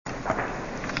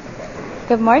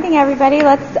Good morning, everybody.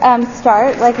 Let's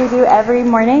start like we do every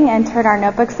morning and turn our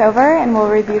notebooks over, and we'll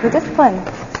review the discipline.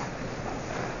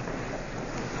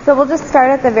 So we'll just start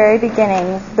at the very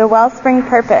beginning, the wellspring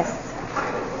purpose.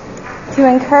 To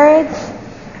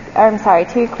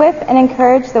equip and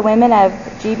encourage the women of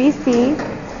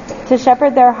GBC to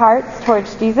shepherd their hearts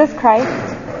towards Jesus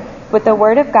Christ with the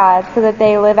Word of God so that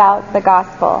they live out the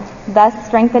gospel, thus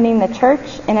strengthening the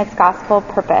church in its gospel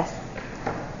purpose.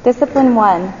 Discipline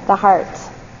 1, the heart.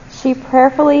 She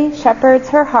prayerfully shepherds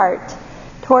her heart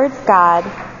towards God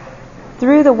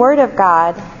through the Word of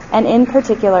God, and in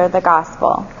particular the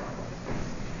gospel.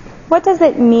 What does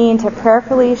it mean to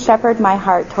prayerfully shepherd my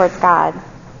heart towards God?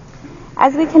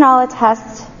 As we can all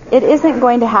attest, it isn't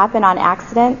going to happen on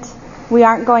accident. We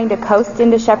aren't going to coast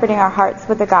into shepherding our hearts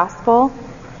with the gospel.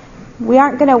 We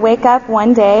aren't going to wake up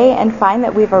one day and find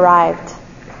that we've arrived.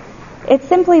 It's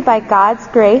simply by God's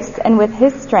grace and with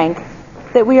His strength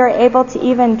that we are able to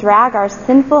even drag our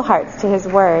sinful hearts to His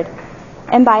Word.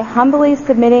 And by humbly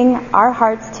submitting our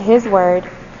hearts to His Word,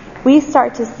 we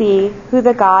start to see who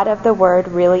the God of the Word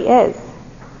really is.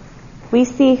 We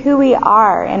see who we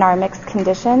are in our mixed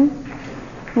condition.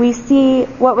 We see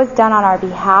what was done on our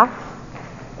behalf.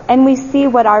 And we see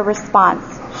what our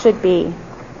response should be.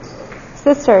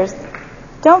 Sisters,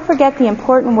 don't forget the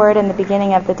important word in the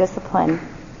beginning of the discipline.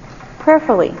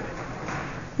 Prayerfully.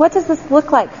 What does this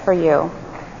look like for you?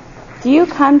 Do you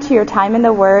come to your time in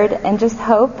the Word and just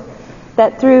hope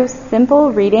that through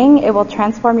simple reading it will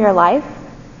transform your life?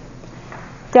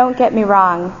 Don't get me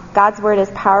wrong, God's Word is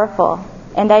powerful,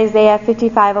 and Isaiah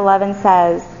 55:11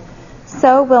 says,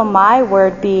 "So will my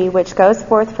word be which goes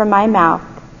forth from my mouth.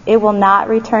 It will not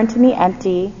return to me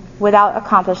empty, without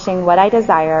accomplishing what I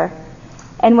desire,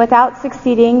 and without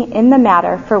succeeding in the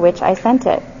matter for which I sent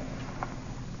it."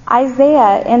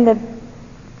 Isaiah,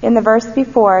 in the verse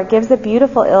before, gives a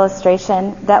beautiful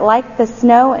illustration that like the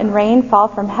snow and rain fall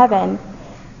from heaven,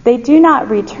 they do not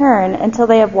return until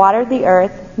they have watered the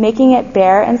earth, making it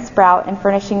bear and sprout and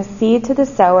furnishing seed to the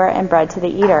sower and bread to the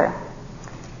eater.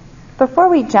 Before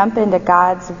we jump into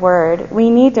God's Word, we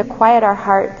need to quiet our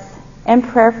hearts and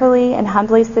prayerfully and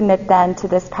humbly submit them to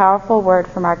this powerful Word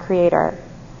from our Creator.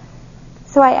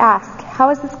 So I ask,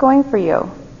 how is this going for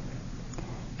you?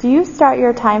 Do you start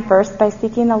your time first by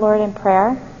seeking the Lord in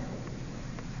prayer?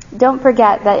 Don't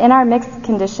forget that in our mixed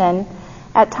condition,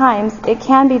 at times it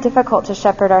can be difficult to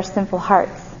shepherd our sinful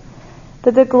hearts.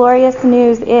 But the glorious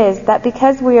news is that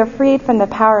because we are freed from the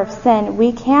power of sin,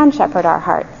 we can shepherd our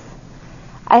hearts.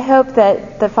 I hope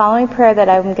that the following prayer that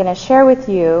I'm going to share with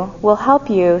you will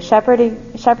help you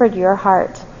shepherd your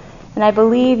heart. And I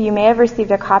believe you may have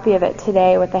received a copy of it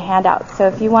today with the handout. So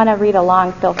if you want to read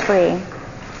along, feel free.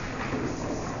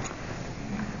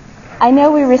 I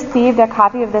know we received a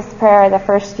copy of this prayer the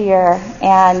first year,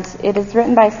 and it is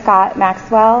written by Scott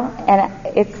Maxwell, and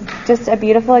it's just a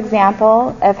beautiful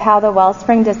example of how the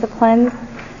Wellspring disciplines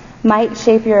might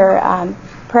shape your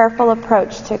prayerful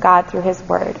approach to God through His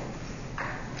Word.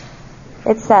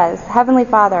 It says, Heavenly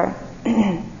Father,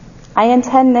 I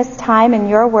intend this time in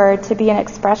your Word to be an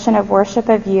expression of worship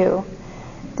of you,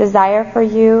 desire for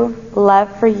you,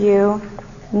 love for you,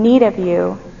 need of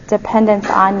you, dependence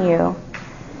on you.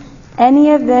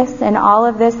 Any of this and all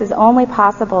of this is only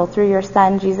possible through your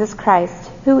Son, Jesus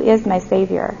Christ, who is my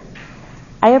Savior.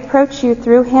 I approach you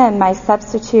through Him, my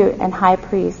substitute and high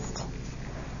priest.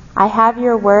 I have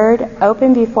your Word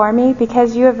open before me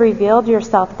because you have revealed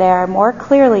yourself there more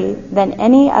clearly than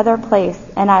any other place,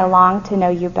 and I long to know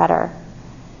you better.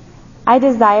 I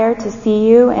desire to see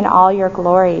you in all your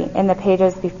glory in the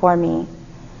pages before me.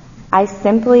 I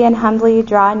simply and humbly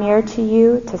draw near to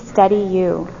you to study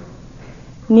you.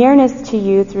 Nearness to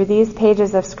you through these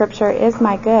pages of Scripture is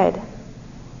my good.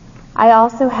 I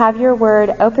also have your Word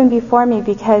open before me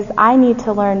because I need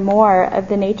to learn more of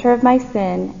the nature of my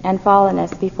sin and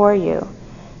fallenness before you,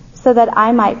 so that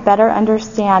I might better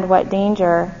understand what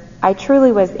danger I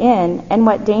truly was in and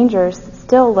what dangers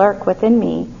still lurk within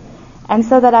me, and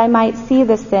so that I might see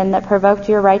the sin that provoked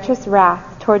your righteous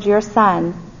wrath toward your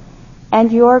Son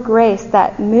and your grace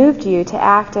that moved you to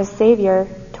act as Savior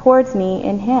towards me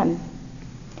in Him.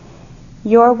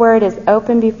 Your Word is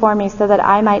open before me so that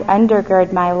I might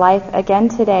undergird my life again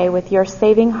today with your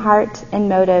saving heart and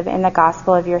motive in the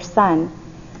gospel of your Son,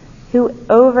 who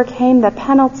overcame the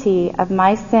penalty of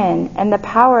my sin and the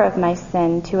power of my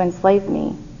sin to enslave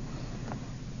me.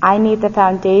 I need the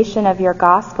foundation of your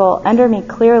gospel under me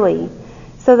clearly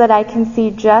so that I can see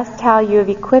just how you have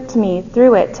equipped me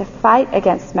through it to fight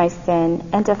against my sin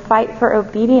and to fight for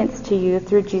obedience to you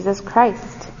through Jesus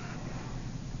Christ.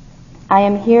 I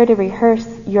am here to rehearse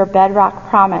your bedrock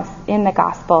promise in the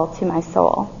gospel to my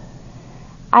soul.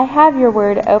 I have your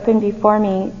word open before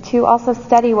me to also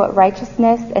study what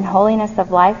righteousness and holiness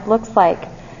of life looks like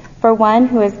for one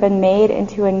who has been made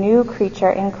into a new creature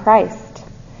in Christ.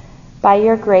 By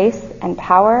your grace and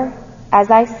power,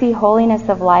 as I see holiness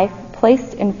of life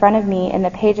placed in front of me in the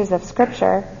pages of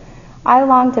Scripture, I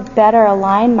long to better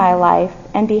align my life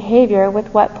and behavior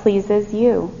with what pleases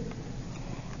you.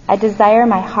 I desire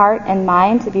my heart and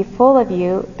mind to be full of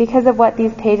you because of what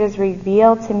these pages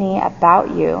reveal to me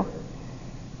about you.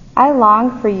 I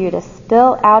long for you to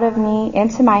spill out of me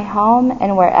into my home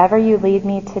and wherever you lead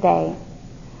me today.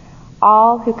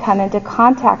 All who come into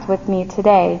contact with me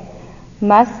today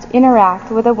must interact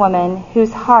with a woman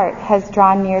whose heart has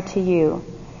drawn near to you.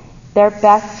 Their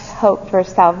best hope for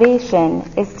salvation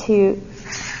is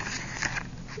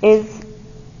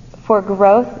for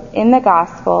growth in the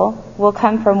gospel will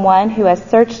come from one who has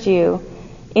searched you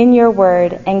in your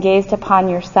word and gazed upon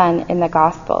your Son in the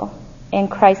gospel. In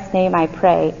Christ's name I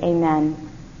pray, amen.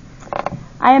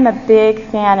 I am a big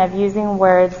fan of using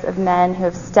words of men who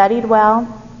have studied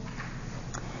well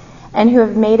and who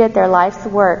have made it their life's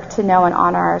work to know and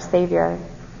honor our Savior.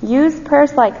 Use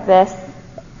prayers like this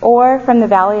or from the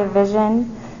Valley of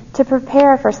Vision to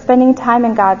prepare for spending time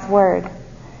in God's Word.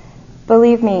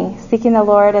 Believe me, seeking the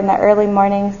Lord in the early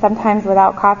morning, sometimes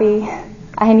without coffee,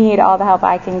 I need all the help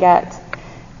I can get.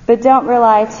 But don't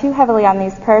rely too heavily on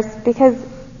these prayers because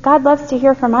God loves to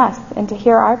hear from us and to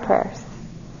hear our prayers.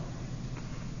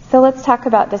 So let's talk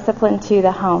about discipline to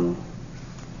the home.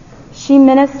 She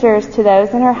ministers to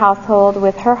those in her household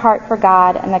with her heart for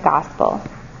God and the gospel.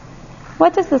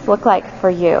 What does this look like for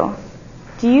you?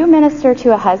 Do you minister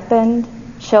to a husband,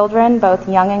 children, both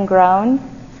young and grown,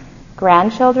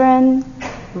 grandchildren,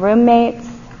 roommates,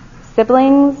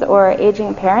 siblings, or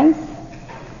aging parents?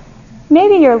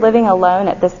 Maybe you're living alone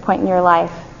at this point in your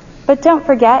life, but don't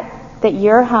forget that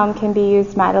your home can be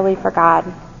used mightily for God.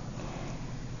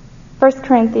 1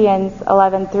 Corinthians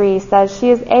 11:3 says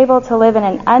she is able to live in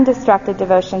an undistracted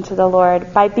devotion to the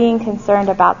Lord by being concerned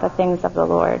about the things of the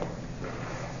Lord.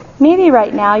 Maybe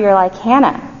right now you're like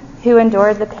Hannah, who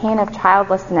endured the pain of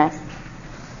childlessness,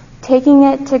 taking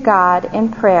it to God in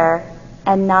prayer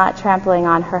and not trampling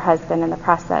on her husband in the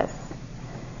process.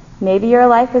 Maybe your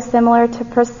life is similar to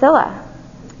Priscilla,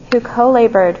 who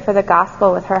co-labored for the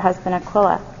gospel with her husband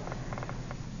Aquila.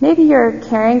 Maybe you're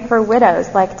caring for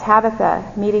widows like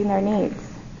Tabitha, meeting their needs.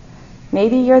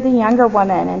 Maybe you're the younger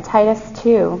woman in Titus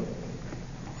 2,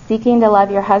 seeking to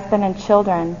love your husband and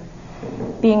children,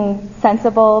 being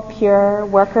sensible, pure,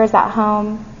 workers at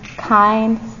home,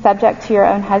 kind, subject to your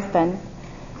own husband.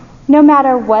 No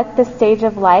matter what the stage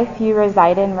of life you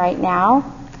reside in right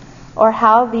now, or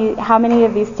how many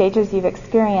of these stages you've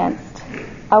experienced,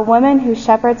 a woman who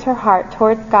shepherds her heart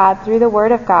towards God through the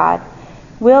Word of God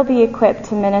will be equipped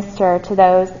to minister to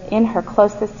those in her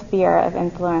closest sphere of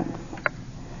influence.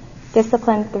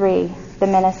 Discipline 3, the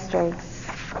ministry.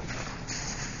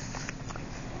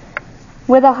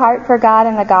 With a heart for God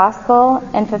and the gospel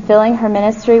and fulfilling her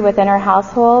ministry within her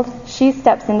household, she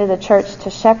steps into the church to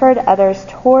shepherd others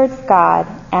towards God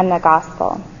and the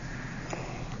gospel.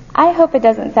 I hope it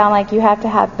doesn't sound like you have to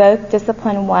have both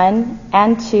Discipline 1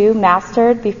 and 2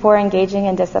 mastered before engaging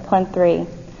in Discipline 3.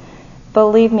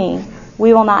 Believe me,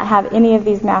 we will not have any of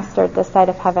these mastered this side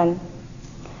of heaven.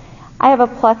 I have a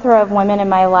plethora of women in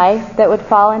my life that would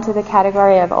fall into the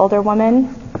category of older women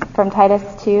from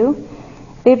Titus 2.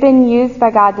 They've been used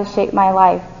by God to shape my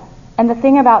life. And the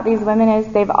thing about these women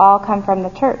is they've all come from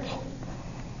the church.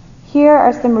 Here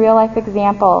are some real-life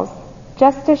examples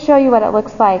just to show you what it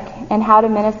looks like and how to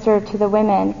minister to the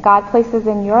women God places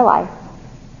in your life.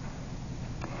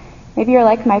 Maybe you're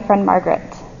like my friend Margaret.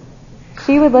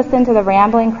 She would listen to the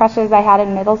rambling crushes I had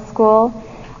in middle school,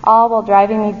 all while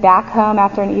driving me back home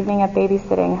after an evening of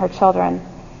babysitting her children.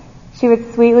 She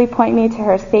would sweetly point me to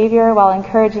her Savior while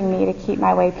encouraging me to keep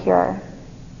my way pure.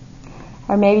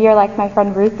 Or maybe you're like my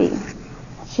friend Ruthie.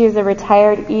 She is a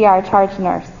retired ER charge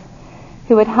nurse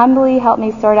who would humbly help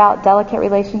me sort out delicate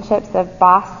relationships of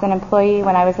boss and employee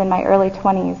when I was in my early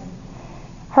 20s.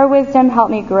 Her wisdom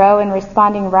helped me grow in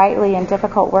responding rightly in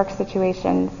difficult work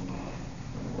situations,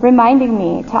 reminding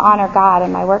me to honor God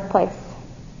in my workplace.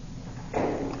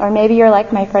 Or maybe you're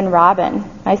like my friend Robin,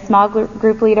 my small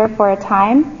group leader for a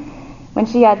time. When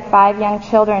she had 5 young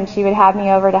children, she would have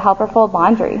me over to help her fold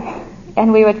laundry,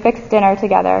 and we would fix dinner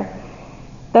together.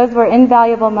 Those were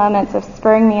invaluable moments of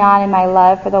spurring me on in my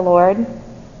love for the Lord.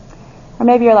 Or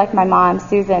maybe you're like my mom,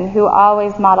 Susan, who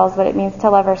always models what it means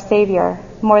to love her Savior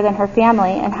more than her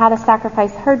family and how to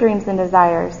sacrifice her dreams and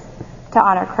desires to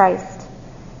honor Christ.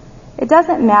 It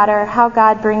doesn't matter how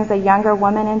God brings a younger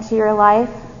woman into your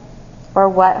life or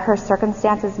what her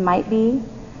circumstances might be.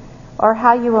 or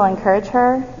how you will encourage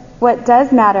her. What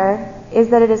does matter is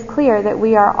that it is clear that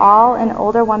we are all an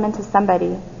older woman to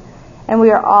somebody, and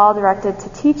we are all directed to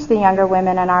teach the younger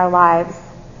women in our lives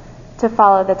to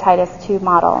follow the Titus 2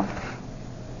 model.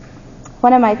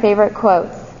 One of my favorite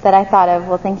quotes that I thought of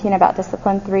while thinking about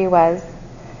Discipline 3 was,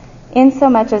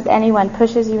 "Insomuch as anyone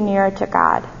pushes you nearer to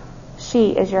God,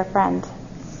 she is your friend."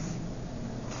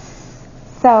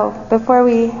 So, before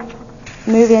we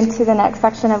move into the next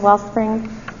section of Wellspring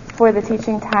for the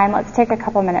teaching time, let's take a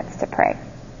couple minutes to pray.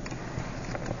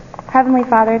 Heavenly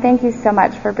Father, thank you so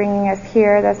much for bringing us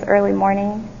here this early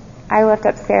morning. I lift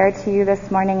up Sarah to you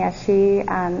this morning as she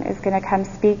is going to come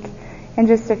speak in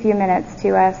just a few minutes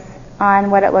to us on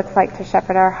what it looks like to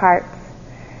shepherd our hearts.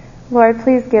 Lord,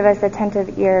 please give us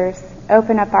attentive ears.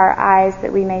 Open up our eyes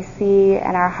that we may see,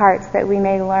 and our hearts that we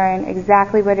may learn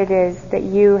exactly what it is that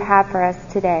you have for us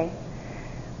today.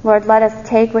 Lord, let us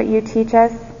take what you teach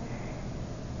us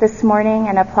this morning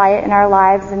and apply it in our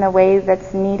lives in the way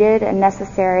that's needed and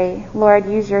necessary. Lord,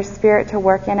 use your Spirit to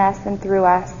work in us and through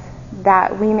us,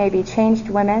 that we may be changed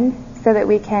women so that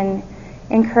we can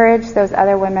encourage those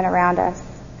other women around us.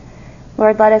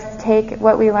 Lord, let us take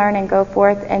what we learn and go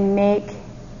forth and make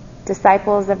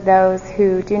disciples of those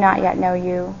who do not yet know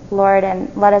you, Lord,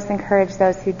 and let us encourage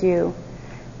those who do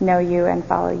know you and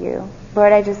follow you.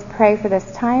 Lord, I just pray for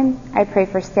this time. I pray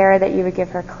for Sarah that you would give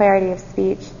her clarity of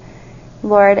speech,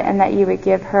 Lord, and that you would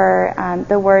give her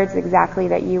the words exactly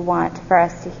that you want for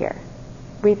us to hear.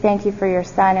 We thank you for your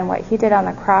Son and what he did on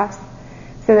the cross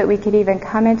so that we could even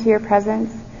come into your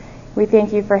presence. We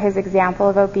thank you for his example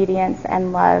of obedience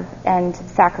and love and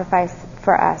sacrifice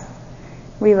for us.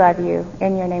 We love you.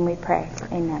 In your name we pray.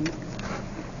 Amen.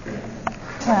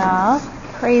 Well,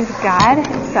 praise God.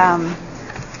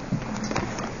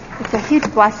 It's a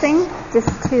huge blessing just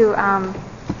to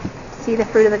see the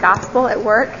fruit of the gospel at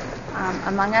work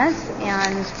among us,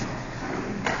 and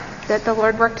that the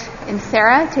Lord worked in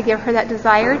Sarah to give her that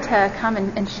desire to come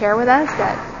and share with us,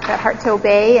 that heart to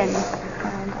obey and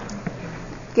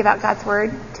give out God's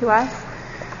word to us.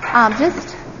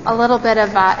 Just a little bit of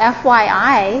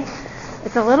FYI.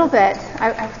 It's a little bit,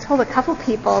 I've told a couple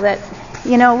people that,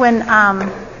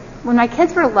 when my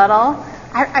kids were little,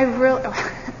 I really,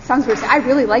 it sounds weird to say, I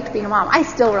really liked being a mom. I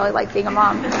still really like being a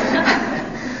mom.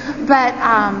 But,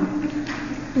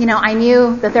 I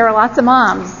knew that there were lots of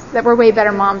moms that were way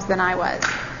better moms than I was.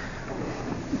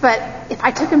 But if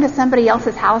I took them to somebody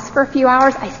else's house for a few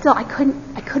hours, I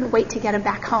couldn't wait to get them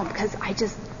back home, because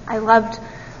I loved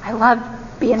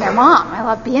being their mom. I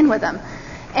loved being with them.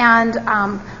 And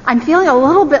I'm feeling a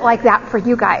little bit like that for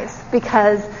you guys,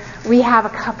 because we have a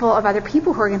couple of other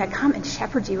people who are going to come and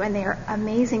shepherd you, and they are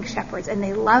amazing shepherds, and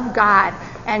they love God,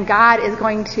 and God is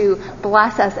going to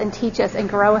bless us and teach us and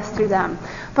grow us through them.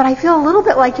 But I feel a little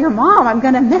bit like your mom. I'm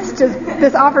going to miss just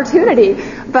this opportunity,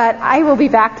 but I will be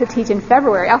back to teach in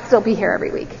February. I'll still be here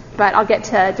every week, but I'll get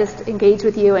to just engage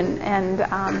with you and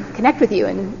connect with you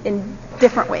in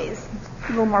different ways, a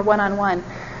little more one-on-one.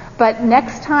 But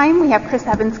next time we have Chris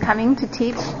Evans coming to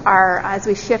teach as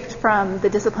we shift from the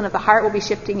discipline of the heart, we'll be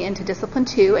shifting into Discipline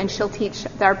 2, and she'll teach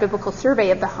our biblical survey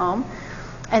of the home.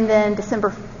 And then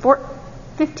December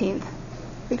 15th,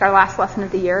 I think our last lesson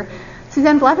of the year,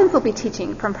 Suzanne Blevins will be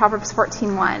teaching from Proverbs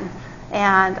 14:1.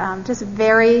 And just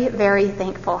very, very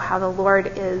thankful how the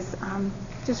Lord is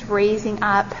just raising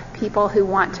up people who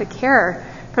want to care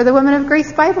for the women of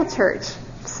Grace Bible Church.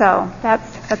 So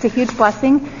that's a huge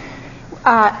blessing.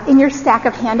 In your stack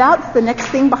of handouts, the next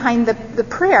thing behind the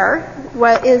prayer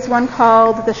is one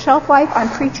called The Shelf Life on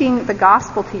Preaching the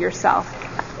Gospel to Yourself.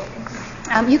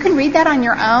 You can read that on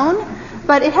your own,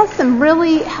 but it has some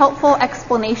really helpful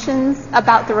explanations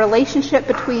about the relationship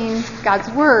between God's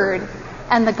Word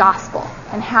and the Gospel,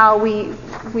 and how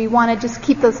we want to just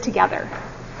keep those together.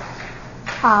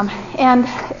 And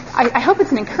I hope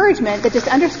it's an encouragement that just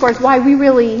underscores why we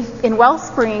really, in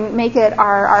Wellspring, make it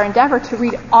our endeavor to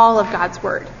read all of God's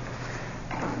Word.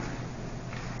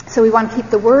 So we want to keep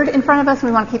the Word in front of us, and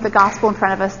we want to keep the Gospel in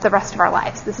front of us the rest of our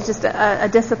lives. This is just a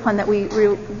discipline that we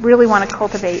really want to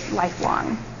cultivate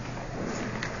lifelong.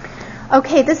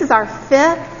 Okay, this is our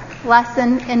 5th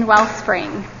lesson in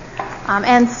Wellspring.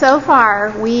 And so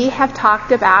far, we have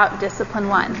talked about Discipline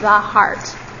 1, the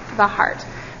heart.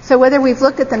 So whether we've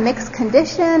looked at the mixed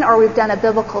condition, or we've done a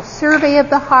biblical survey of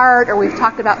the heart, or we've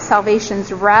talked about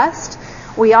salvation's rest,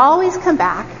 we always come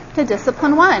back to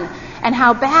Discipline 1, and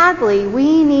how badly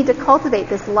we need to cultivate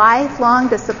this lifelong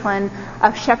discipline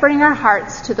of shepherding our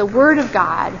hearts to the Word of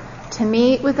God, to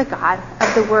meet with the God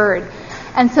of the Word.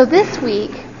 And so this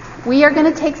week, we are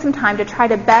going to take some time to try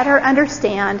to better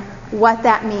understand what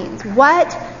that means.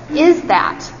 What is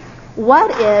that?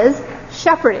 what is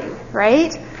shepherding,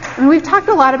 right? And we've talked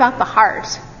a lot about the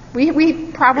heart.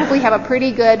 We probably have a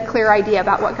pretty good, clear idea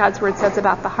about what God's Word says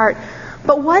about the heart.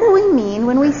 But what do we mean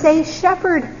when we say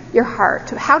shepherd your heart?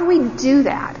 How do we do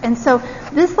that? And so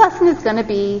this lesson is going to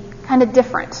be kind of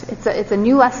different. It's a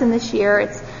new lesson this year.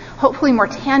 It's hopefully more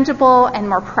tangible and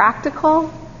more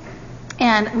practical.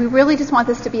 And we really just want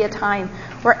this to be a time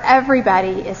where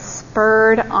everybody is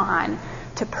spurred on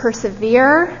to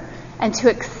persevere and to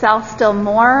excel still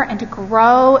more and to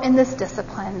grow in this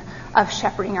discipline of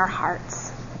shepherding our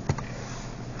hearts.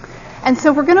 And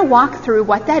so we're going to walk through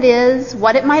what that is,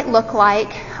 what it might look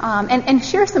like, and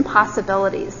share some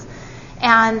possibilities.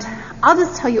 And I'll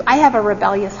just tell you, I have a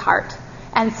rebellious heart.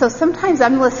 And so sometimes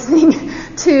I'm listening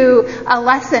to a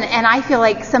lesson and I feel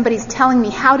like somebody's telling me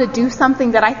how to do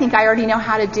something that I think I already know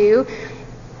how to do.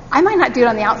 I might not do it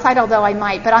on the outside, although I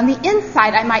might, but on the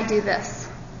inside I might do this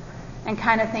and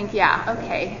kind of think, yeah,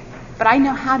 okay, but I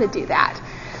know how to do that.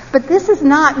 But this is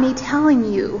not me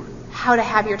telling you how to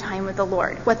have your time with the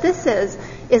Lord. What this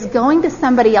is going to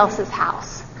somebody else's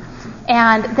house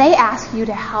and they ask you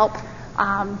to help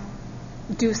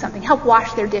do something, help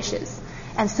wash their dishes.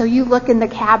 And so you look in the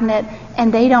cabinet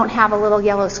and they don't have a little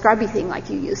yellow scrubby thing like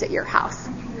you use at your house.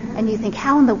 And you think,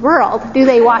 how in the world do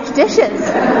they wash dishes?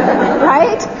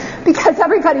 Right? Because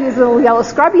everybody uses a little yellow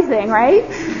scrubby thing, right?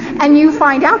 And you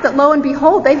find out that lo and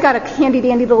behold, they've got a handy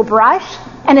dandy little brush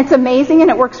and it's amazing and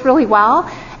it works really well.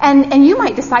 And you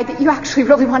might decide that you actually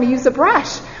really want to use a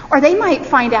brush. Or they might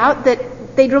find out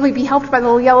that they'd really be helped by the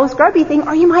little yellow scrubby thing.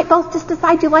 Or you might both just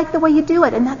decide you like the way you do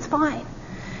it, and that's fine.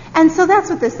 And so that's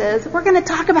what this is. We're going to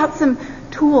talk about some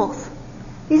tools.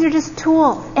 These are just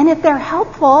tools. And if they're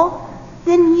helpful,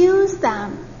 then use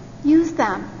them. Use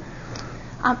them.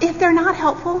 If they're not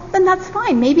helpful, then that's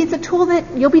fine. Maybe it's a tool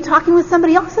that you'll be talking with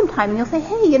somebody else sometime and you'll say,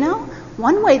 hey,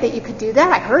 one way that you could do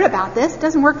that, I heard about this, it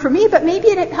doesn't work for me, but maybe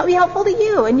it'll be helpful to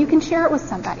you and you can share it with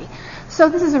somebody. So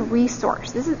this is a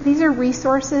resource. These are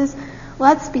resources.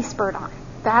 Let's be spurred on.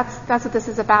 That's what this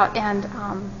is about. And,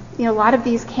 a lot of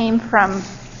these came from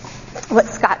what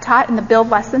Scott taught in the build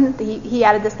lesson. He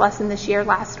added this lesson this year.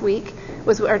 Last week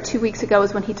or 2 weeks ago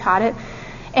was when he taught it.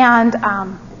 And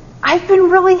I've been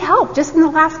really helped. Just in the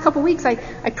last couple weeks, I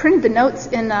printed the notes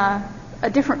in a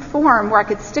different form where I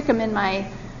could stick them in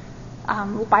my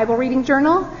Bible reading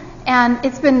journal. And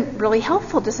it's been really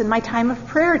helpful just in my time of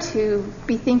prayer to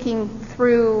be thinking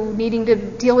through needing to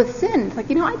deal with sin. It's like,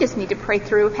 I just need to pray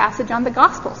through a passage on the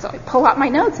gospel. So I pull out my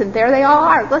notes and there they all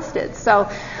are listed. So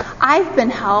I've been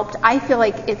helped. I feel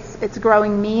like it's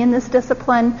growing me in this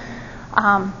discipline.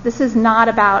 This is not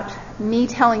about me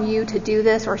telling you to do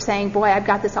this or saying, boy, I've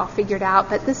got this all figured out.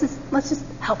 But let's just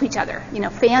help each other.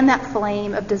 Fan that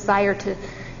flame of desire to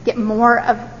get more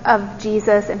of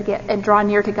Jesus and draw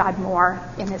near to God more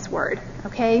in His Word.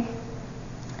 Okay?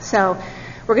 So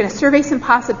we're going to survey some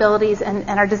possibilities, and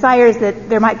our desire is that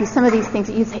there might be some of these things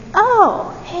that you'd say,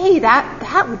 oh, hey,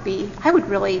 I would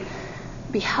really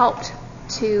be helped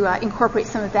to incorporate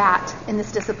some of that in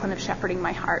this discipline of shepherding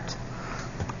my heart.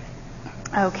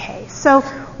 Okay, so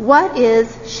what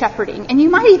is shepherding? And you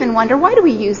might even wonder, why do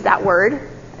we use that word?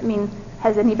 I mean,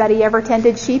 has anybody ever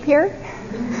tended sheep here?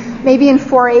 Maybe in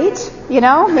 4-H,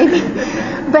 maybe.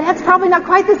 But that's probably not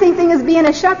quite the same thing as being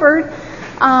a shepherd.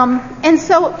 And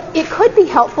so it could be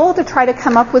helpful to try to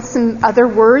come up with some other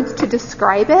words to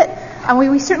describe it. And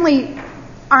we certainly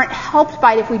aren't helped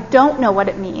by it if we don't know what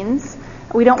it means.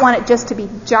 We don't want it just to be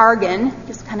jargon,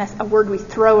 just kind of a word we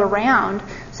throw around.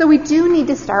 So we do need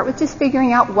to start with just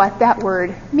figuring out what that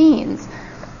word means.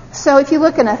 So if you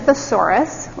look in a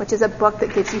thesaurus, which is a book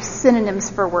that gives you synonyms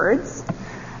for words,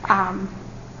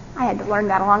 I had to learn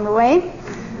that along the way.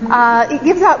 It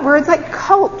gives out words like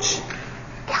coach,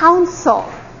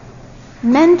 counsel,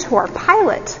 mentor,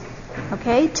 pilot,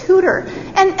 tutor.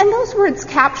 And those words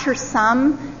capture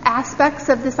some aspects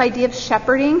of this idea of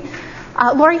shepherding.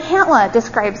 Lori Hantla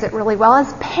describes it really well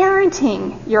as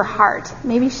parenting your heart.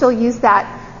 Maybe she'll use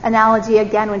that analogy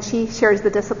again when she shares the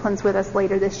disciplines with us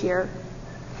later this year.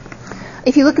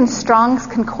 If you look in Strong's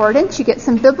Concordance, you get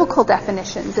some biblical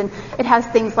definitions, and it has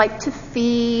things like to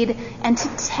feed and to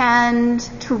tend,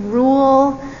 to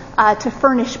rule, to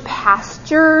furnish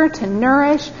pasture, to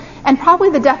nourish. And probably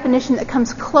the definition that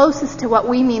comes closest to what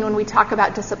we mean when we talk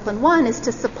about Discipline 1 is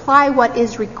to supply what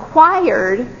is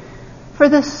required for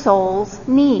the soul's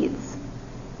needs.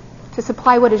 To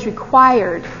supply what is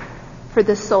required for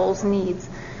the soul's needs.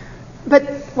 But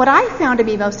what I found to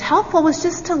be most helpful was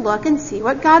just to look and see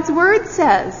what God's Word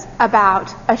says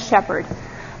about a shepherd.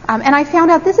 And I found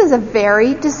out this is a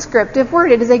very descriptive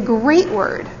word. It is a great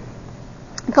word.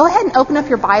 Go ahead and open up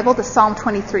your Bible to Psalm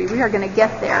 23. We are going to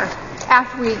get there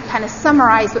after we kind of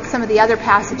summarize what some of the other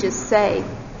passages say.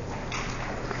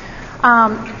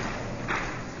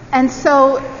 And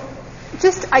so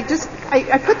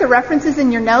I put the references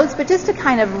in your notes, but just to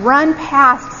kind of run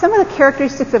past some of the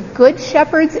characteristics of good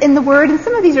shepherds in the Word, and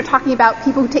some of these are talking about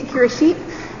people who take care of sheep,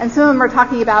 and some of them are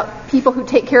talking about people who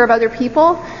take care of other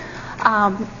people.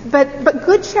 But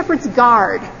good shepherds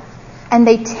guard, and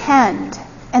they tend,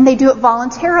 and they do it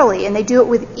voluntarily, and they do it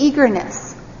with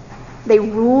eagerness. They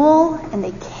rule, and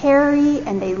they carry,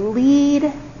 and they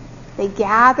lead, they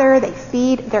gather, they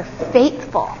feed, they're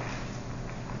faithful.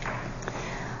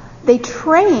 They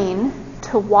train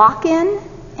to walk in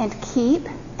and keep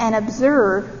and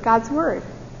observe God's Word.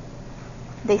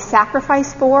 They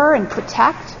sacrifice for and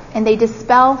protect, and they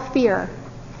dispel fear.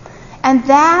 And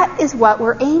that is what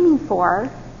we're aiming for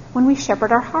when we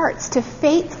shepherd our hearts, to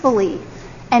faithfully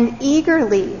and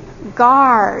eagerly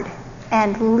guard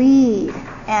and lead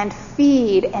and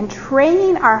feed and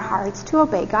train our hearts to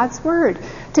obey God's Word,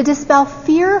 to dispel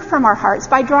fear from our hearts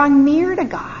by drawing near to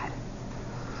God.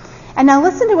 And now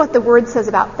listen to what the Word says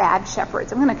about bad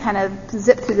shepherds. I'm going to kind of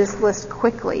zip through this list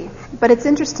quickly. But it's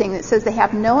interesting. It says they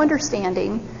have no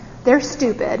understanding. They're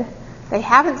stupid. They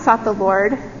haven't sought the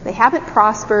Lord. They haven't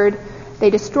prospered. They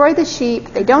destroy the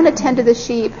sheep. They don't attend to the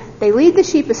sheep. They lead the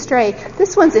sheep astray.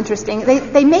 This one's interesting.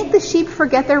 They make the sheep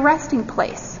forget their resting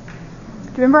place. Do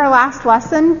you remember our last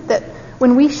lesson? That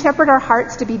when we shepherd our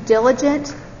hearts to be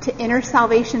diligent to inner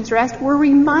salvation's rest, we're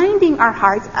reminding our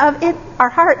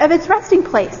heart of its resting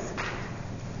place.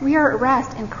 We are at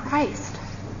rest in Christ.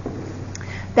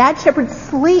 Bad shepherds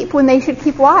sleep when they should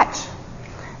keep watch.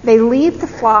 They leave the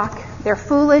flock. They're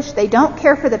foolish. They don't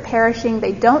care for the perishing.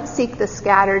 They don't seek the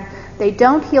scattered. They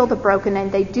don't heal the broken,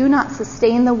 and they do not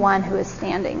sustain the one who is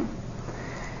standing.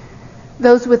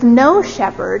 Those with no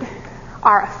shepherd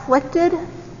are afflicted,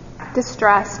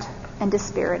 distressed, and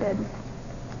dispirited.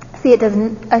 See, it does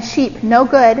a sheep no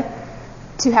good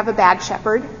to have a bad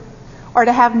shepherd or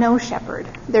to have no shepherd.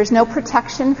 There's no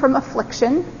protection from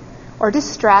affliction or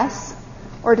distress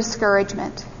or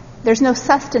discouragement. There's no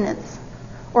sustenance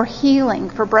or healing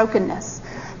for brokenness.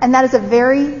 And that is a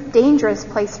very dangerous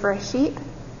place for a sheep.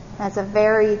 That's a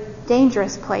very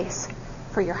dangerous place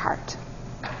for your heart.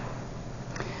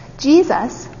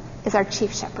 Jesus is our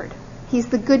chief shepherd. He's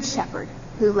the good shepherd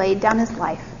who laid down his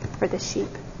life for the sheep.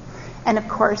 And of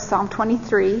course, Psalm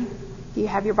 23, if you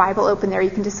have your Bible open there, you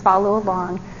can just follow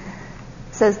along.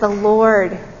 It says, "The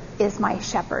Lord is my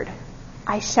shepherd.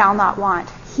 I shall not want.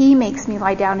 He makes me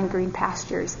lie down in green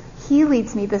pastures. He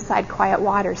leads me beside quiet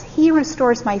waters. He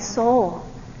restores my soul.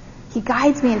 He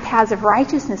guides me in paths of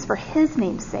righteousness for his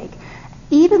name's sake.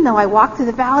 Even though I walk through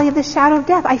the valley of the shadow of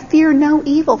death, I fear no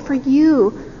evil, for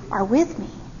you are with me.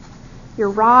 Your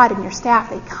rod and your staff,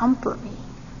 they comfort me.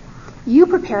 You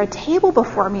prepare a table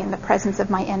before me in the presence of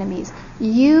my enemies.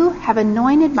 You have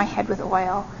anointed my head with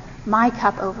oil. My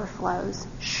cup overflows.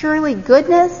 Surely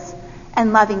goodness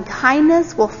and loving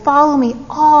kindness will follow me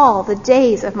all the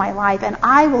days of my life, and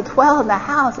I will dwell in the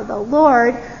house of the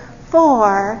Lord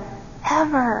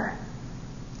forever."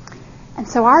 And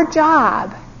so our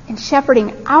job in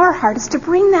shepherding our heart is to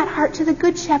bring that heart to the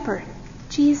good shepherd,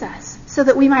 Jesus, so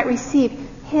that we might receive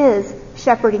his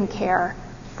shepherding care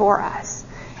for us.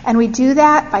 And we do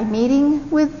that by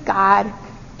meeting with God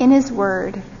in his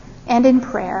word and in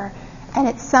prayer. And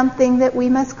it's something that we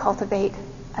must cultivate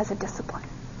as a discipline.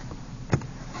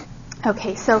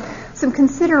 Okay, so some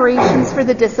considerations for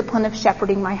the discipline of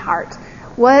shepherding my heart.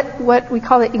 What we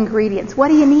call it ingredients. What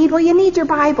do you need? Well, you need your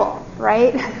Bible,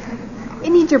 right? You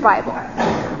need your Bible.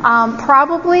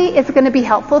 Probably it's going to be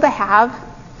helpful to have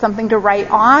something to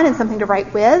write on and something to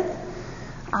write with.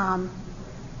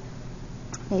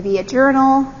 Maybe a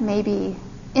journal, maybe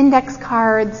index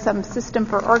cards, some system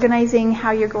for organizing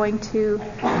how you're going to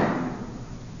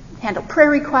handle prayer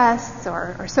requests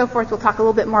or so forth. We'll talk a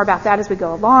little bit more about that as we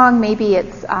go along. Maybe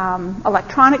it's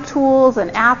electronic tools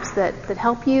and apps that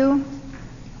help you.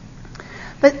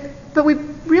 But we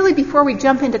really, before we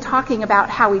jump into talking about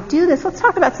how we do this, let's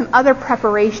talk about some other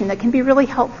preparation that can be really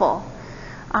helpful.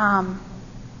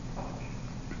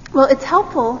 Well, it's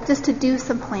helpful just to do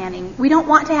some planning. We don't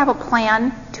want to have a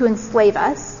plan to enslave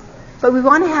us, but we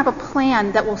want to have a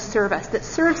plan that will serve us, that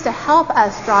serves to help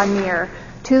us draw near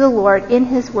to the Lord in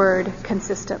his word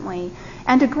consistently,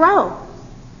 and to grow,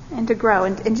 and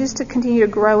just to continue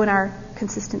to grow in our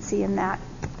consistency in that.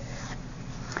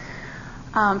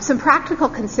 Some practical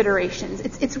considerations.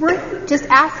 It's worth just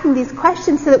asking these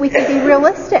questions so that we can be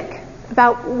realistic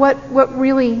about what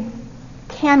really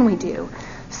can we do.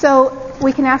 So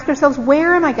we can ask ourselves,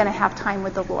 where am I going to have time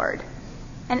with the Lord?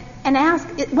 and ask,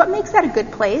 what makes that a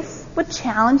good place? What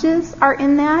challenges are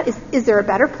in that? Is there a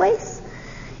better place?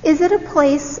 Is it a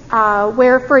place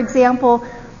where, for example,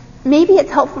 maybe it's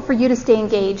helpful for you to stay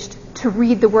engaged, to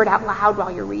read the word out loud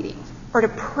while you're reading, or to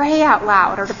pray out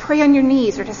loud, or to pray on your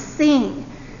knees, or to sing?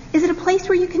 Is it a place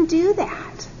where you can do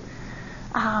that?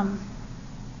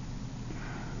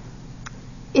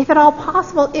 If at all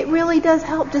possible, it really does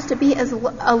help just to be as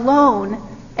alone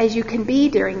as you can be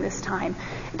during this time.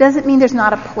 It doesn't mean there's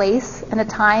not a place and a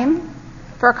time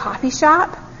for a coffee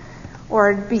shop,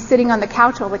 or be sitting on the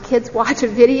couch while the kids watch a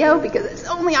video, because it's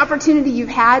the only opportunity you've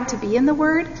had to be in the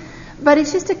Word. But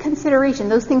it's just a consideration.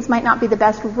 Those things might not be the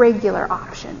best regular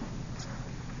option.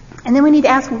 And then we need to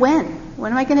ask when.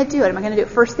 When am I going to do it? Am I going to do it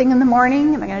first thing in the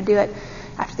morning? Am I going to do it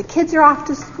after the kids are off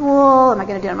to school? Am I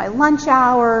going to do it in my lunch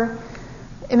hour?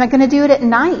 Am I going to do it at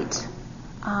night?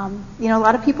 A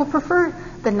lot of people prefer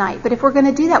the night. But if we're going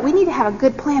to do that, we need to have a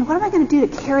good plan. What am I going to do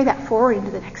to carry that forward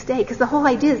into the next day? Because the whole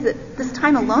idea is that this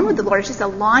time alone with the Lord is just a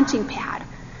launching pad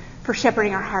for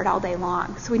shepherding our heart all day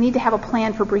long. So we need to have a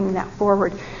plan for bringing that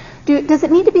forward. Does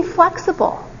it need to be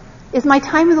flexible? Is my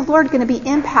time with the Lord going to be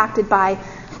impacted by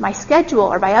my schedule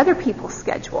or by other people's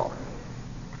schedule?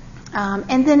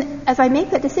 And then as I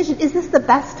make that decision, is this the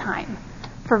best time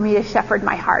for me to shepherd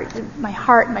my heart and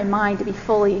my mind to be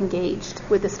fully engaged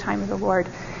with this time with the Lord?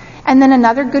 And then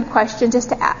another good question just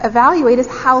to evaluate is,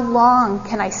 how long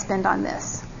can I spend on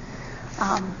this?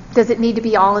 Does it need to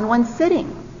be all in one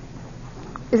sitting?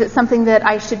 Is it something that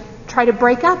I should try to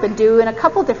break up and do in a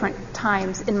couple different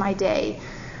times in my day?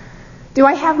 Do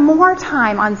I have more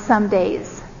time on some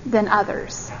days than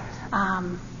others?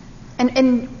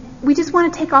 And we just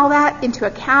want to take all that into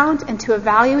account and to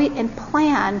evaluate and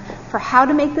plan for how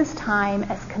to make this time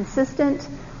as consistent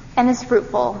and as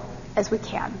fruitful as we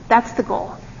can. That's the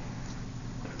goal.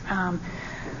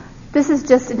 This is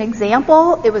just an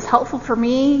example. It was helpful for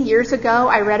me years ago.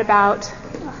 I read about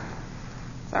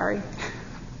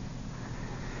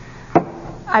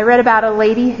a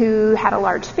lady who had a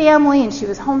large family and she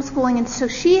was homeschooling, and so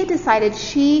she had decided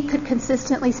she could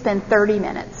consistently spend 30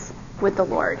 minutes with the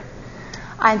Lord.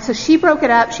 And so she broke it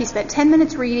up. She spent 10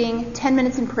 minutes reading, 10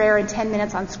 minutes in prayer, and 10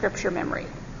 minutes on scripture memory.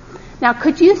 Now,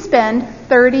 could you spend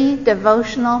 30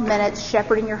 devotional minutes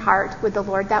shepherding your heart with the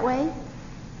Lord that way?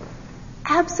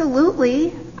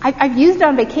 Absolutely. I've used it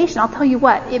on vacation. I'll tell you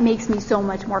what, it makes me so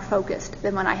much more focused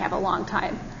than when I have a long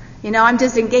time. I'm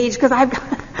just engaged because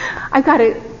I've got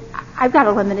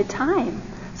a limited time.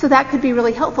 So that could be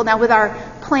really helpful. Now, with our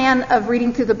plan of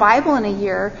reading through the Bible in a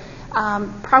year,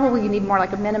 probably you need more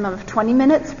like a minimum of 20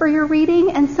 minutes for your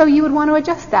reading, and so you would want to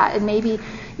adjust that. And maybe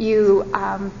you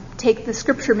take the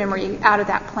scripture memory out of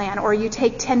that plan, or you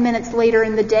take 10 minutes later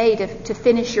in the day to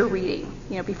finish your reading,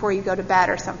 before you go to bed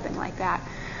or something like that.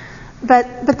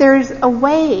 But there's a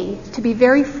way to be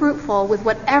very fruitful with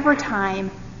whatever time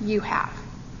you have.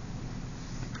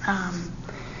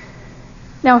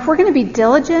 Now, if we're going to be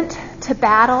diligent to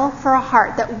battle for a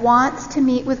heart that wants to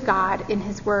meet with God in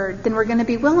His Word, then we're going to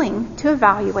be willing to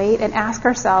evaluate and ask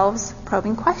ourselves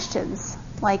probing questions.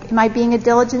 Like, am I being a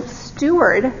diligent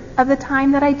steward of the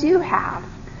time that I do have?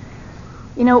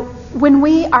 When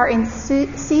we are in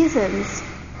seasons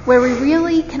where we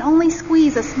really can only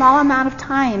squeeze a small amount of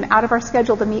time out of our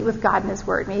schedule to meet with God in His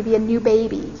Word, maybe a new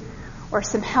baby or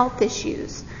some health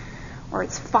issues, or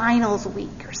it's finals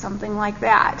week or something like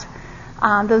that,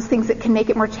 those things that can make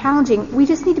it more challenging, we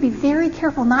just need to be very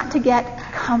careful not to get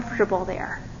comfortable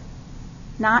there.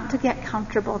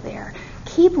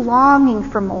 Keep longing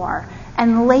for more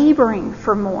and laboring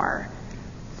for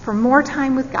more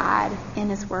time with God in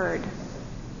His Word.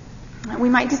 We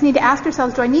might just need to ask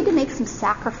ourselves, do I need to make some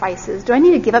sacrifices? Do I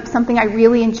need to give up something I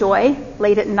really enjoy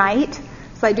late at night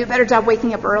so I do a better job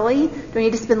waking up early? Do I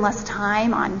need to spend less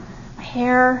time on my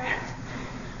hair,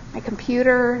 my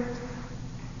computer,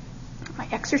 my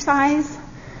exercise?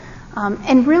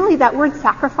 And really, that word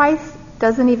sacrifice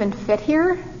doesn't even fit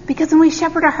here, because when we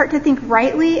shepherd our heart to think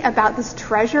rightly about this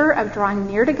treasure of drawing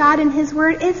near to God in His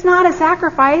Word, it's not a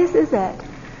sacrifice, is it?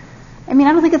 I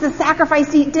don't think it's a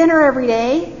sacrifice to eat dinner every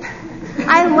day.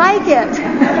 I like it.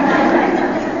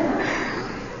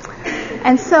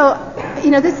 And so,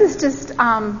 this is just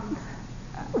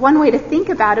one way to think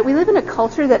about it. We live in a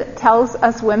culture that tells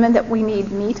us women that we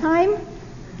need me time.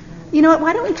 You know what?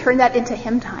 Why don't we turn that into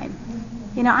Him time?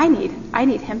 I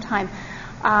need Him time.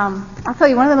 I'll tell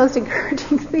you, one of the most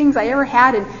encouraging things I ever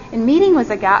had in meeting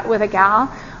with a gal,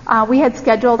 we had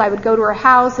scheduled, I would go to her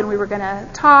house and we were going to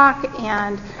talk,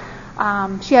 and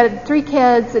she had 3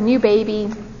 kids, a new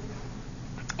baby,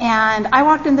 and I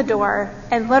walked in the door,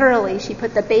 and literally she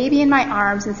put the baby in my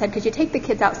arms and said, "Could you take the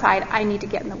kids outside? I need to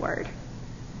get in the Word."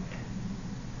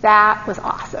 That was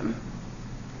awesome.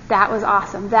 That was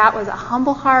awesome. That was a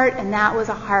humble heart, and that was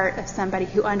a heart of somebody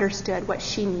who understood what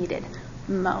she needed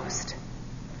most.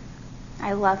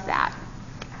 I love that.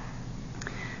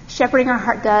 Shepherding our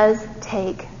heart does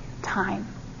take time.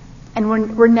 And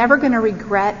we're never going to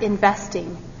regret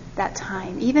investing that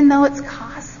time, even though it's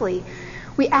costly.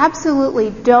 We absolutely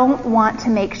don't want to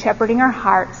make shepherding our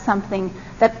heart something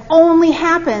that only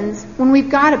happens when we've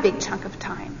got a big chunk of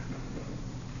time.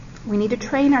 We need to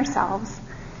train ourselves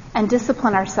and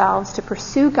discipline ourselves to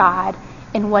pursue God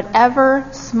in whatever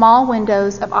small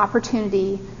windows of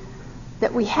opportunity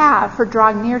that we have for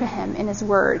drawing near to Him in His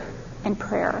Word and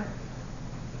prayer.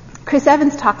 Chris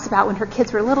Evans talks about when her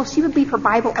kids were little, she would leave her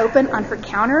Bible open on her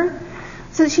counter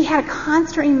so that she had a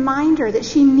constant reminder that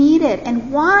she needed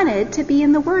and wanted to be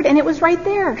in the Word. And it was right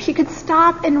there. She could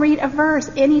stop and read a verse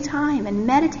anytime and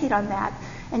meditate on that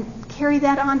and carry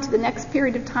that on to the next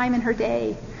period of time in her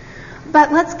day.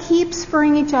 But let's keep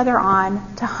spurring each other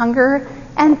on to hunger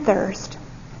and thirst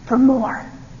for more.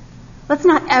 Let's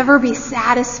not ever be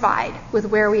satisfied with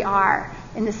where we are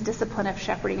in this discipline of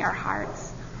shepherding our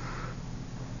hearts.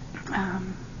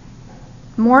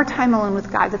 More time alone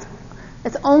with God.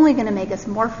 That's only going to make us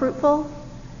more fruitful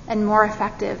and more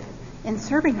effective in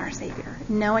serving our Savior,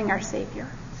 knowing our Savior.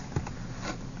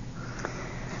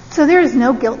 So there is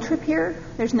no guilt trip here.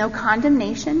 There's no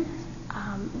condemnation.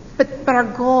 But our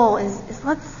goal is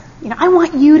I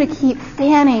want you to keep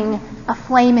fanning a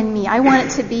flame in me. I want it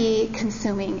to be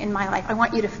consuming in my life. I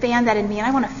want you to fan that in me, and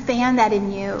I want to fan that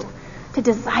in you, to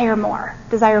desire more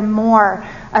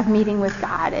of meeting with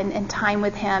God and time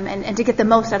with Him, and to get the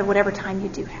most out of whatever time you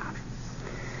do have.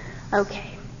 Okay.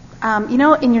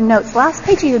 In your notes, last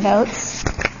page of your notes,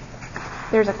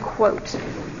 there's a quote.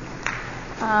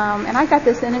 And I got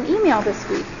this in an email this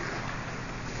week.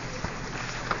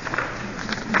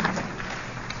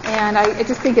 And I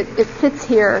just think it fits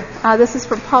here. This is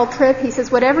from Paul Tripp. He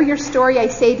says, "Whatever your story, I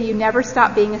say to you, never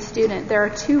stop being a student. There are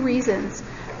two reasons.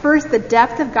 First, the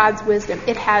depth of God's wisdom.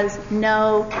 It has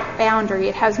no boundary.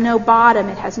 It has no bottom.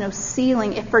 It has no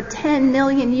ceiling. If for 10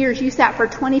 million years you sat for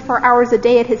 24 hours a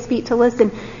day at His feet to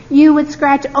listen, you would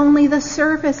scratch only the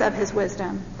surface of His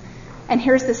wisdom. And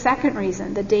here's the second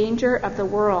reason, the danger of the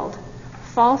world.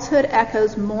 Falsehood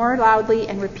echoes more loudly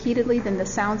and repeatedly than the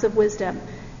sounds of wisdom.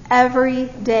 Every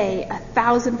day,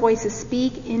 1,000 voices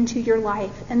speak into your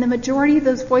life, and the majority of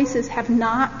those voices have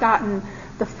not gotten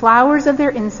the flowers of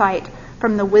their insight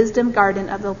from the wisdom garden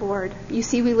of the Lord. You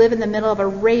see, we live in the middle of a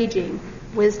raging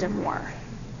wisdom war.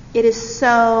 It is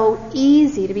so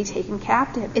easy to be taken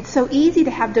captive. It's so easy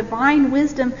to have divine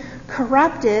wisdom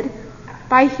corrupted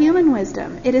by human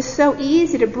wisdom. It is so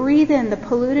easy to breathe in the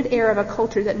polluted air of a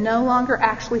culture that no longer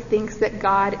actually thinks that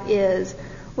God is,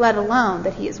 let alone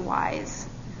that He is wise.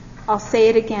 I'll say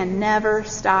it again, never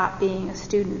stop being a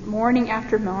student. Morning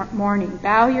after morning,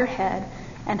 bow your head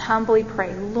and humbly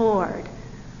pray, Lord,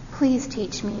 please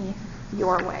teach me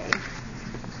your way.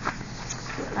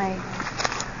 I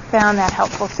found that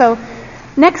helpful. So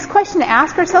next question to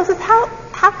ask ourselves is how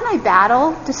can I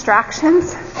battle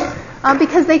distractions?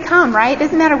 Because they come, right? It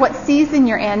doesn't matter what season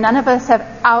you're in. None of us have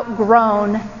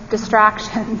outgrown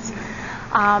distractions.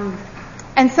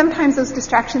 And sometimes those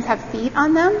distractions have feet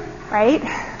on them, right?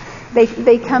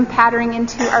 They come pattering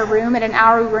into our room at an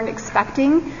hour we weren't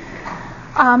expecting.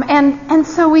 And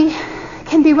so we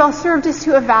can be well served just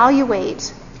to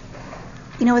evaluate.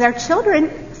 With our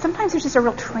children, sometimes there's just a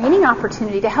real training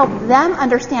opportunity to help them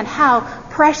understand how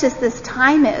precious this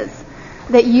time is,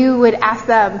 that you would ask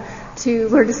them to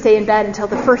learn to stay in bed until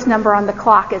the first number on the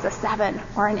clock is a 7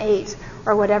 or an 8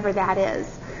 or whatever that is.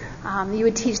 You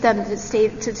would teach them to stay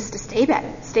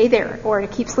there, or to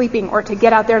keep sleeping, or to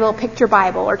get out their little picture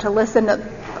Bible, or to listen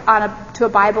to a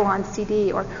Bible on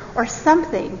CD, or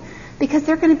something, because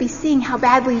they're going to be seeing how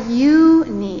badly you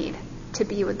need to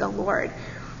be with the Lord.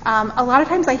 A lot of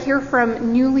times I hear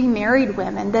from newly married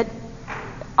women that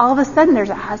all of a sudden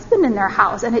there's a husband in their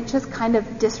house, and it just kind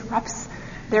of disrupts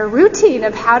their routine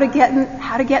of how to get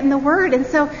in the Word. And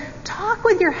so talk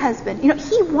with your husband.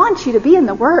 He wants you to be in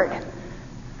the Word.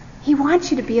 He wants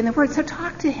you to be in the Word, so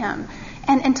talk to him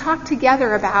and talk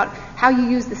together about how you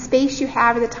use the space you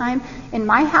have at the time. In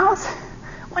my house,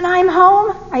 when I'm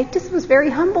home, I just was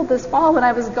very humbled this fall when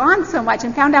I was gone so much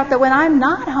and found out that when I'm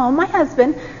not home, my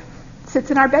husband sits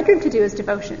in our bedroom to do his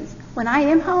devotions. When I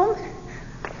am home,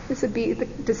 this would be the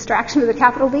distraction with a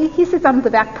capital D, he sits on the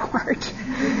back porch.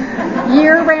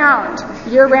 Year round,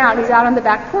 he's out on the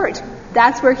back porch.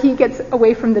 That's where he gets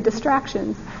away from the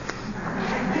distractions.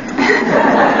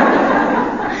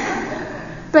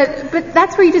 But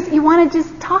that's where you want to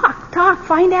just talk,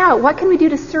 find out what can we do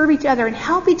to serve each other and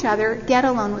help each other get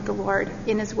alone with the Lord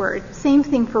in His Word. Same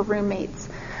thing for roommates.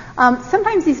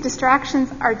 Sometimes these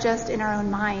distractions are just in our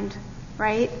own mind,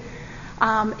 right?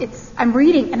 I'm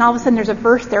reading and all of a sudden there's a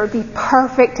verse there would be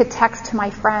perfect to text to my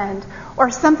friend,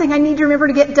 or something I need to remember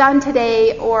to get done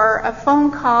today, or a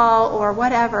phone call or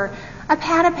whatever. A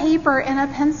pad of paper and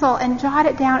a pencil and jot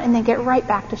it down and then get right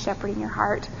back to shepherding your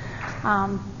heart.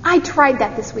 I tried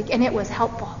that this week and it was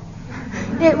helpful.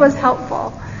 It was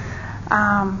helpful.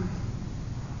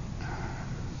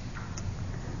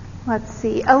 Let's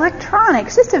see.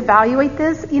 Electronics. Just evaluate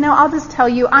this. I'll just tell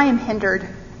you I am hindered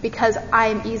because I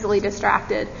am easily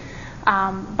distracted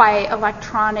by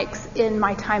electronics in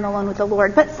my time alone with the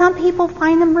Lord. But some people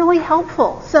find them really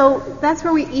helpful. So that's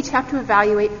where we each have to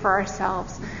evaluate for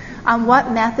ourselves.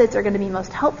 What methods are going to be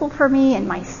most helpful for me in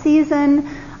my season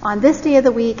on this day of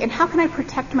the week, and how can I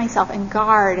protect myself and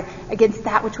guard against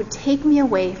that which would take me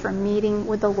away from meeting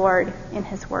with the Lord in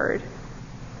His Word.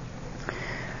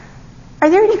 Are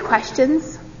there any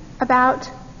questions about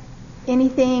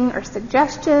anything or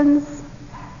suggestions?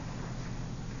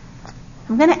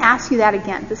 I'm going to ask you that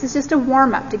again. This is just a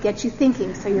warm-up to get you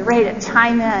thinking so you're ready to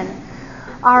chime in.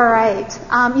 All right.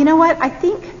 You know what? I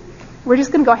think we're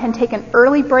just going to go ahead and take an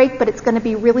early break, but it's going to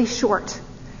be really short,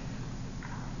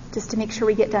 just to make sure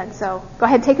we get done. So go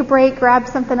ahead, take a break, grab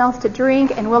something else to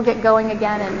drink, and we'll get going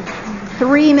again in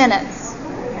 3 minutes.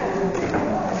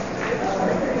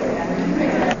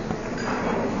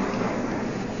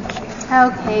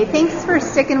 Okay, thanks for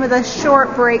sticking with a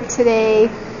short break today.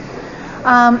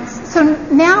 So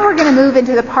now we're going to move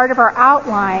into the part of our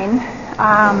outline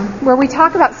where we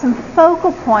talk about some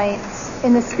focal points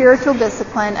in the spiritual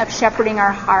discipline of shepherding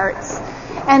our hearts.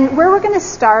 And where we're going to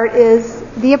start is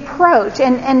the approach.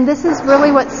 And this is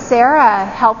really what Sarah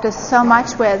helped us so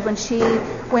much with when she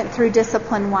went through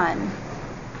Discipline 1.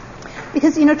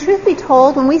 Because, truth be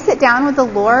told, when we sit down with the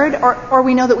Lord, or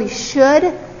we know that we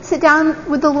should sit down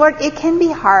with the Lord, it can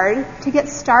be hard to get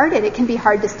started. It can be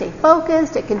hard to stay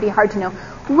focused. It can be hard to know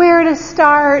where to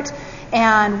start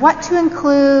and what to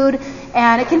include.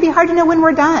 And it can be hard to know when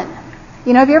we're done.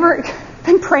 Have you ever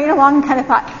been praying along and kind of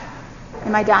thought,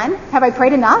 am I done? Have I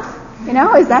prayed enough?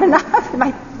 Is that enough?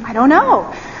 I don't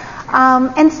know.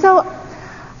 And so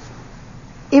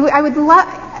I would love,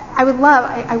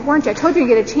 I warned you, I told you to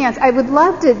get a chance. I would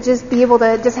love to just be able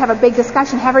to just have a big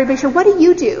discussion, have everybody share, what do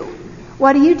you do?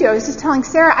 What do you do? I was just telling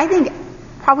Sarah, I think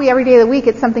probably every day of the week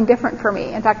it's something different for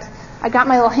me. In fact, I got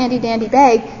my little handy dandy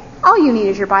bag. All you need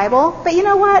is your Bible. But you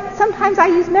know what? Sometimes I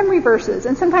use memory verses,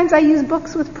 and sometimes I use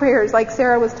books with prayers like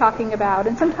Sarah was talking about,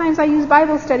 and sometimes I use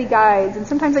Bible study guides, and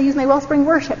sometimes I use my Wellspring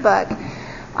worship book.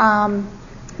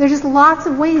 There's just lots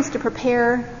of ways to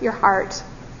prepare your heart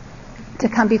to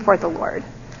come before the Lord.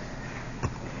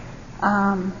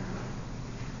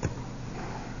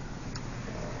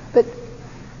 But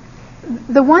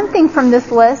the one thing from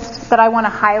this list that I want to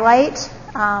highlight,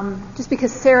 just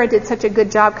because Sarah did such a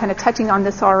good job kind of touching on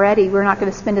this already, we're not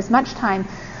going to spend as much time,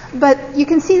 but you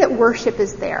can see that worship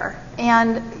is there.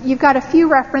 And you've got a few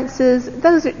references.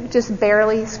 Those are just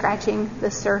barely scratching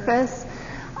the surface.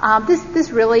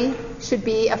 This really should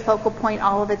be a focal point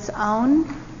all of its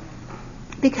own,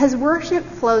 because worship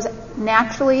flows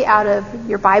naturally out of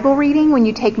your Bible reading when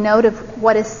you take note of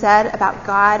what is said about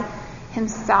God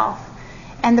Himself.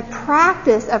 And the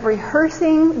practice of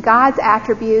rehearsing God's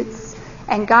attributes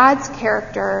and God's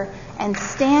character and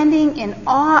standing in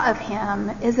awe of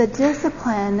Him is a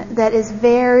discipline that is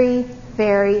very,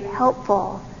 very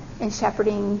helpful in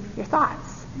shepherding your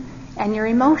thoughts and your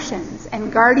emotions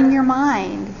and guarding your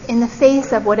mind in the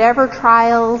face of whatever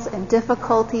trials and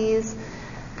difficulties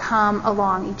come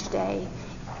along each day.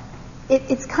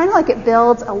 It's kind of like it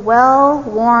builds a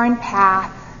well-worn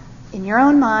path in your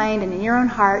own mind and in your own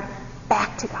heart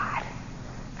back to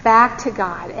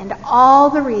God, and all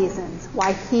the reasons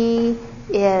why He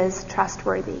is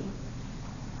trustworthy.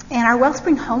 And our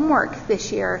Wellspring homework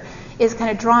this year is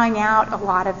kind of drawing out a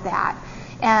lot of that.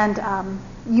 And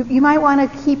you might want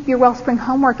to keep your Wellspring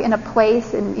homework in a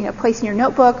place, place in your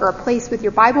notebook or a place with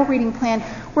your Bible reading plan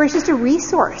where it's just a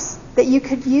resource that you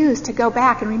could use to go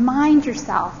back and remind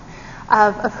yourself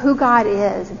of who God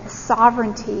is and His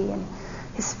sovereignty and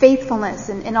His faithfulness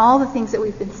and all the things that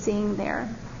we've been seeing there.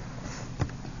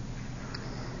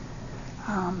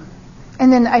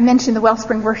 And then I mentioned the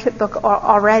Wellspring worship book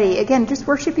already. Again, just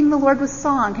worshiping the Lord with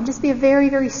song can just be a very,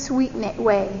 very sweet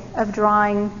way of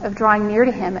drawing near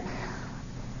to Him.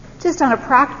 Just on a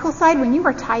practical side, when you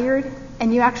are tired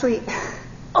and you actually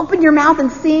open your mouth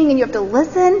and sing and you have to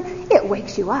listen, it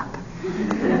wakes you up.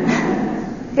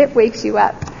 It wakes you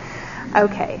up.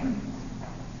 Okay.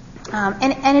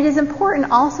 And it is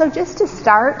important also just to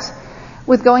start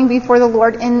with going before the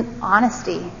Lord in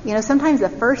honesty. Sometimes the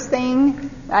first thing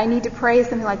I need to pray is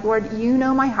something like, Lord, you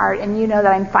know my heart, and you know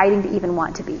that I'm fighting to even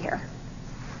want to be here.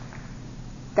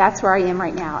 That's where I am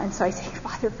right now. And so I say,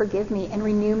 Father, forgive me and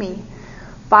renew me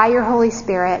by your Holy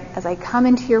Spirit as I come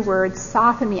into your word.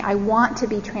 Soften me. I want to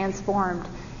be transformed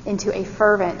into a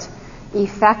fervent,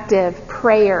 effective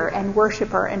prayer and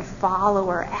worshiper and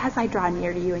follower as I draw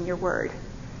near to you in your word.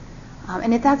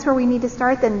 And if that's where we need to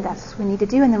start, then that's what we need to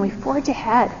do. And then we forge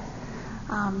ahead.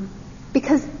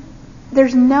 Because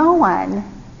there's no one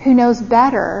who knows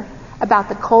better about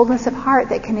the coldness of heart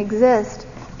that can exist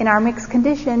in our mixed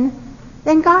condition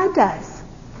than God does.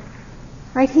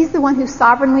 Right? He's the one who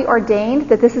sovereignly ordained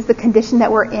that this is the condition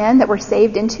that we're in, that we're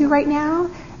saved into right now.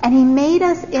 And he made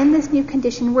us in this new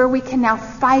condition where we can now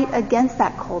fight against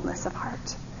that coldness of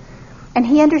heart. And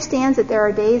he understands that there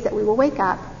are days that we will wake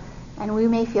up and we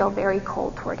may feel very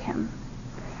cold toward him.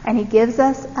 And he gives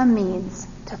us a means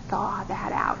to thaw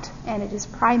that out. And it is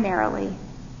primarily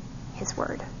his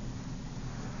word.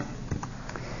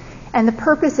 And the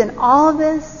purpose in all of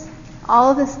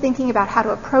this thinking about how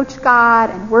to approach God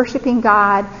and worshiping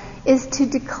God, is to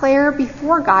declare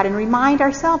before God and remind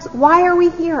ourselves, why are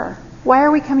we here? Why are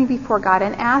we coming before God?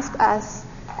 And ask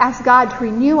God to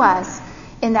renew us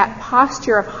in that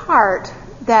posture of heart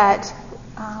that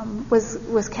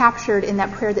was captured in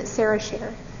that prayer that Sarah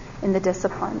shared in the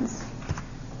disciplines.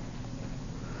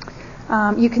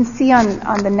 You can see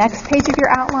on the next page of your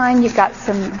outline, you've got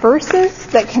some verses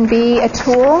that can be a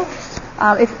tool.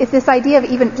 If this idea of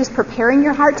even just preparing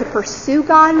your heart to pursue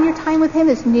God in your time with him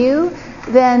is new,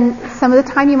 then some of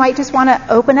the time you might just want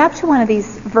to open up to one of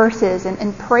these verses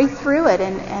and pray through it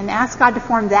and ask God to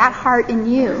form that heart in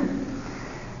you.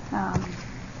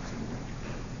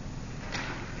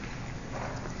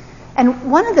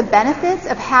 And one of the benefits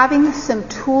of having some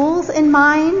tools in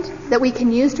mind that we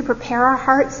can use to prepare our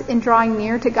hearts in drawing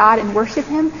near to God and worship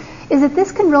him is that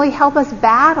this can really help us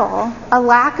battle a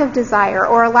lack of desire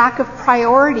or a lack of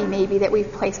priority maybe that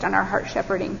we've placed on our heart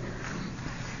shepherding.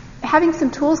 Having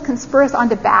some tools can spur us on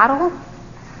to battle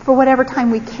for whatever time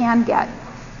we can get,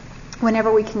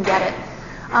 whenever we can get it.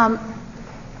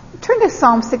 Turn to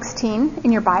Psalm 16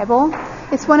 in your Bible.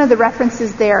 It's one of the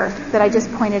references there that I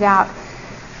just pointed out.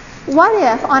 What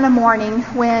if on a morning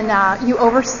when you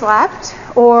overslept,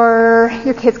 or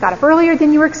your kids got up earlier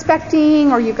than you were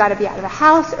expecting, or you've got to be out of the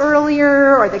house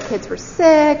earlier, or the kids were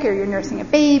sick, or you're nursing a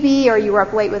baby, or you were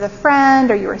up late with a friend,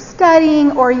 or you were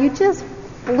studying, or you just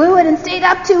blew it and stayed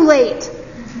up too late,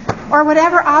 or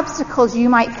whatever obstacles you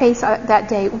might face that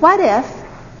day? What if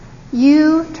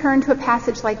you turned to a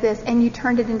passage like this and you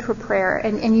turned it into a prayer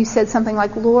and you said something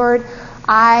like, Lord,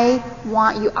 I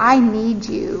want you, I need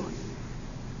you.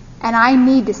 And I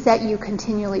need to set you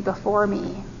continually before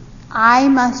me. I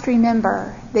must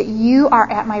remember that you are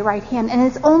at my right hand. And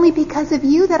it's only because of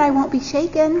you that I won't be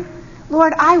shaken.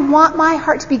 Lord, I want my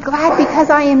heart to be glad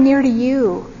because I am near to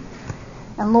you.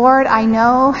 And Lord, I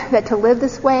know that to live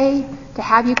this way, to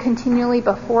have you continually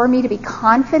before me, to be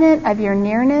confident of your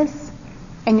nearness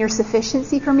and your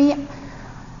sufficiency for me,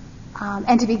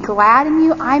 and to be glad in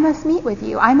you, I must meet with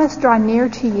you. I must draw near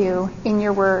to you in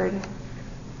your word.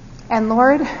 And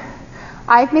Lord,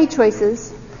 I've made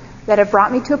choices that have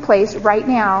brought me to a place right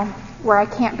now where I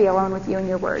can't be alone with you in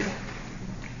your word.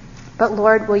 But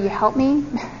Lord, will you help me?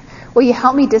 Will you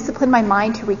help me discipline my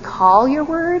mind to recall your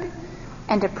word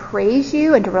and to praise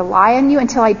you and to rely on you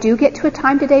until I do get to a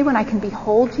time today when I can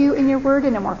behold you in your word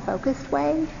in a more focused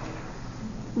way?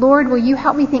 Lord, will you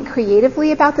help me think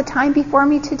creatively about the time before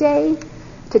me today,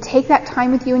 to take that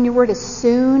time with you in your word as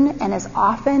soon and as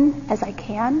often as I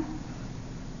can?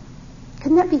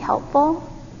 Couldn't that be helpful?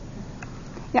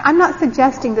 I'm not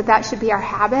suggesting that should be our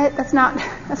habit. That's not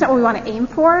what we want to aim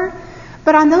for.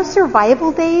 But on those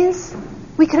survival days,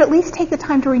 we could at least take the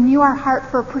time to renew our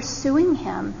heart for pursuing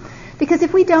him. Because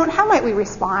if we don't, how might we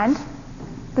respond?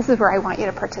 This is where I want you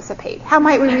to participate. How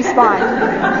might we respond?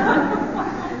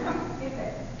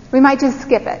 We might just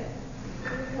skip it.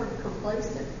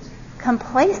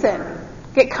 Complacent.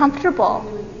 Get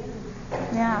comfortable.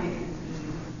 Yeah.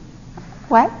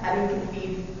 What? Having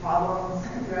conceived problems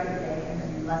throughout the day and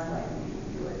then you're less likely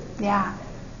to do it. Yeah,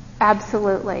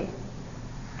 absolutely.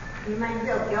 You might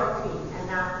feel guilty and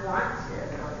not want to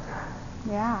go to God.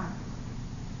 Yeah.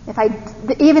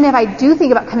 Even if I do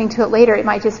think about coming to it later, it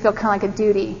might just feel kind of like a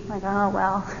duty. Like, oh,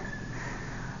 well,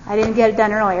 I didn't get it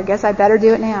done earlier. I guess I better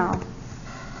do it now.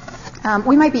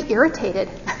 We might be irritated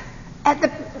at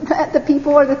the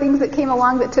people or the things that came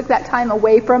along that took that time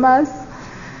away from us.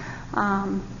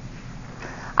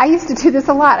 I used to do this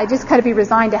a lot. I just kind of be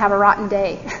resigned to have a rotten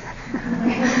day.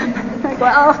 Like,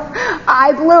 well,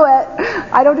 I blew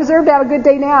it. I don't deserve to have a good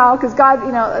day now because God,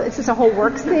 it's just a whole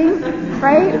works thing,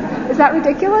 right? Is that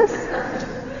ridiculous?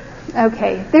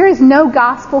 Okay, there is no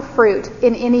gospel fruit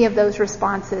in any of those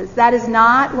responses. That is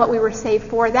not what we were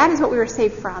saved for. That is what we were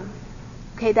saved from.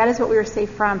 Okay, that is what we were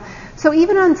saved from. So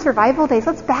even on survival days,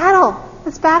 let's battle.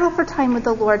 Let's battle for time with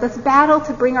the Lord. Let's battle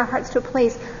to bring our hearts to a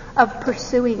place of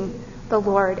pursuing the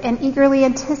Lord and eagerly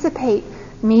anticipate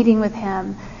meeting with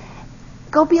Him.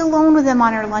 Go be alone with Him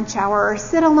on our lunch hour, or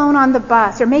sit alone on the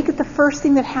bus, or make it the first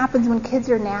thing that happens when kids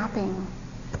are napping.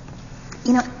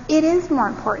 It is more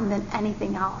important than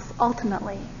anything else,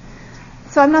 ultimately.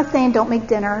 So I'm not saying don't make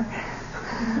dinner,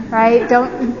 right?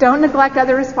 Don't neglect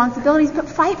other responsibilities, but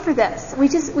fight for this.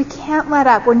 We can't let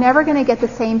up. We're never going to get the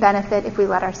same benefit if we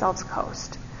let ourselves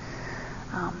coast.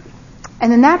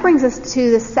 And then that brings us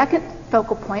to the second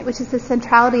focal point, which is the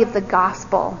centrality of the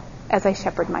gospel as I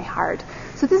shepherd my heart.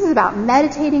 So this is about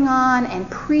meditating on and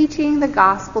preaching the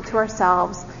gospel to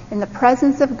ourselves in the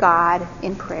presence of God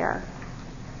in prayer.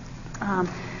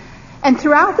 And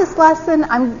throughout this lesson,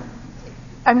 I'm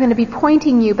going to be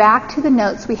pointing you back to the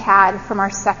notes we had from our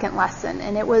second lesson.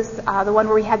 And it was the one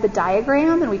where we had the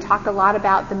diagram, and we talked a lot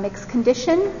about the mixed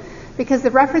condition, because the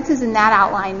references in that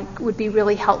outline would be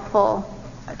really helpful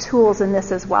tools in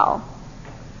this as well.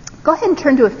 Go ahead and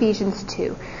turn to Ephesians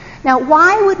 2. Now,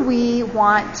 why would we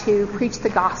want to preach the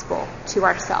gospel to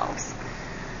ourselves?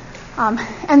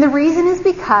 And the reason is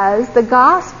because the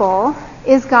gospel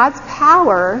is God's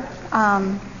power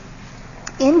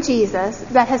in Jesus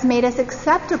that has made us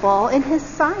acceptable in His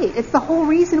sight. It's the whole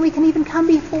reason we can even come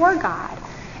before God.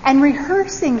 And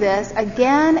rehearsing this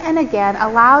again and again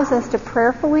allows us to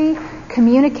prayerfully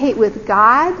communicate with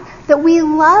God that we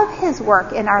love His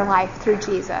work in our life through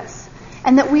Jesus,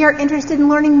 and that we are interested in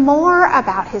learning more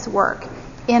about His work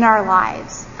in our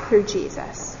lives through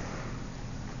Jesus.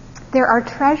 There are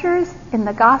treasures in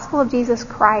the gospel of Jesus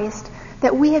Christ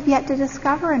that we have yet to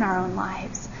discover in our own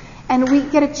lives. And we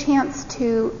get a chance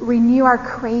to renew our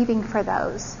craving for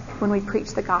those when we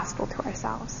preach the gospel to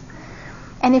ourselves.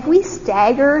 And if we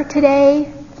stagger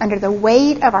today under the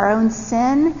weight of our own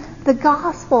sin, the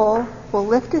gospel will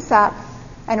lift us up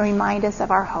and remind us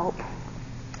of our hope.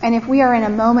 And if we are in a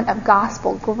moment of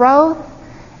gospel growth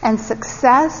and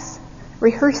success,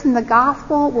 rehearsing the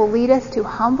gospel will lead us to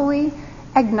humbly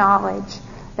acknowledge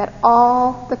that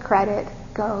all the credit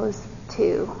goes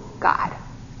to God.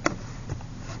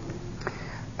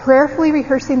 Prayerfully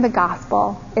rehearsing the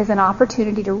gospel is an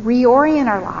opportunity to reorient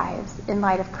our lives in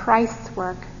light of Christ's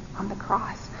work on the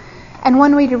cross. And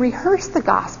one way to rehearse the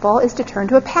gospel is to turn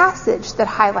to a passage that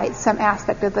highlights some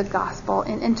aspect of the gospel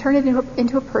and turn it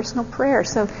into a personal prayer.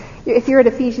 So if you're at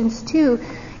Ephesians 2,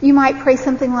 you might pray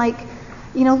something like,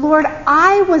 Lord,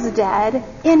 I was dead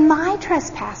in my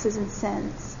trespasses and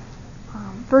sins.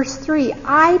 Verse 3,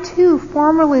 I too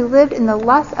formerly lived in the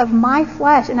lust of my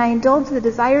flesh, and I indulged the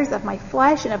desires of my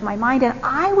flesh and of my mind, and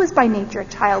I was by nature a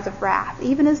child of wrath,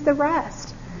 even as the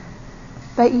rest.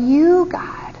 But you,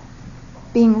 God,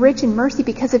 being rich in mercy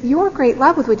because of your great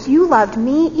love with which you loved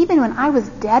me, even when I was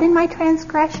dead in my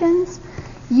transgressions,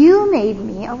 you made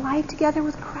me alive together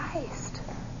with Christ.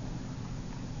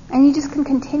 And you just can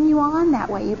continue on that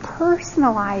way. You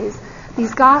personalize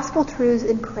these gospel truths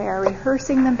in prayer,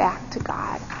 rehearsing them back to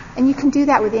God. And you can do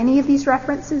that with any of these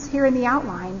references here in the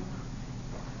outline.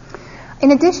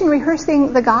 In addition,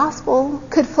 rehearsing the gospel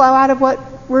could flow out of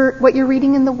what you're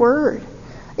reading in the Word.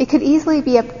 It could easily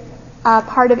be a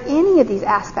part of any of these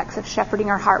aspects of shepherding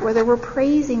our heart, whether we're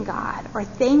praising God or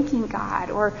thanking God,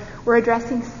 or we're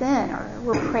addressing sin, or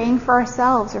we're praying for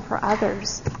ourselves or for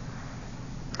others.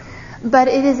 But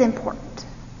it is important.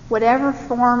 Whatever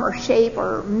form or shape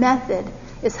or method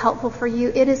is helpful for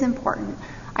you, it is important.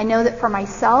 I know that for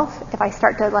myself, if I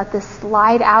start to let this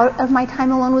slide out of my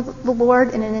time alone with the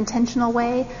Lord in an intentional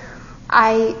way,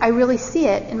 I really see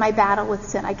it in my battle with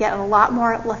sin. I get a lot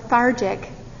more lethargic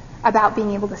about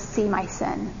being able to see my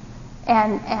sin.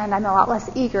 And I'm a lot less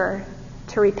eager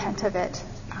to repent of it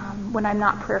when I'm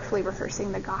not prayerfully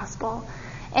rehearsing the gospel.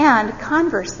 And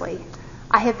conversely,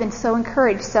 I have been so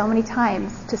encouraged so many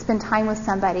times to spend time with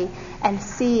somebody and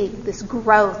see this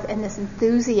growth and this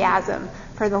enthusiasm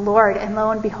for the Lord, and lo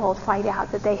and behold, find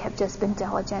out that they have just been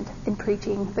diligent in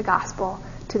preaching the gospel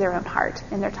to their own heart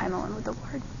in their time alone with the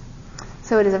Lord.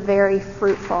 So it is a very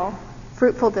fruitful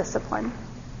discipline.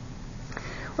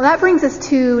 Well, that brings us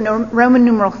to Roman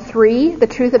numeral 3, the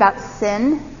truth about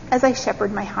sin as I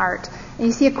shepherd my heart. And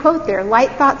you see a quote there,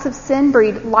 light thoughts of sin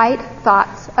breed light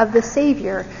thoughts of the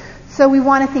Savior. So we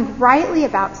want to think rightly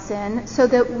about sin so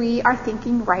that we are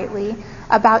thinking rightly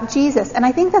about Jesus. And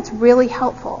I think that's really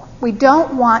helpful. We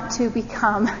don't want to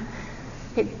become,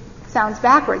 it sounds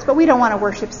backwards, but we don't want to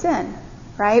worship sin,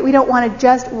 right? We don't want to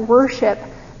just worship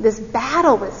this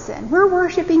battle with sin. We're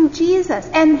worshiping Jesus,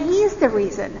 and he's the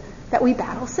reason that we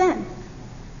battle sin.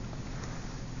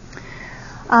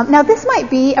 Now, this might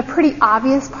be a pretty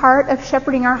obvious part of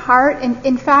shepherding our heart. And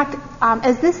in fact,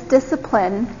 as this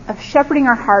discipline of shepherding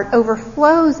our heart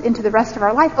overflows into the rest of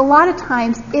our life, a lot of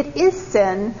times it is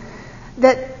sin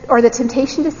or the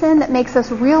temptation to sin that makes us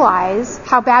realize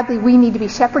how badly we need to be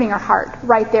shepherding our heart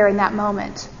right there in that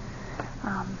moment.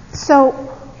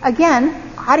 So, again,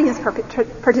 audience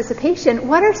participation,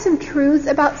 what are some truths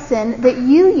about sin that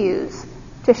you use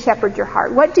to shepherd your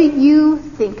heart? What do you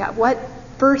think of? What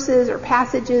verses or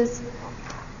passages?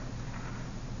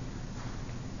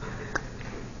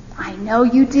 I know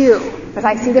you do, because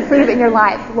I see the fruit of it in your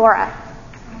life. Laura.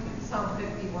 Psalm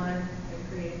 51, that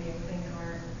created me a clean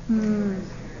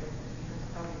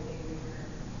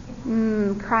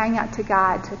heart. Crying out to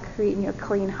God to create in you a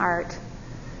clean heart.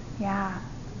 Yeah.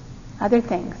 Other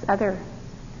things.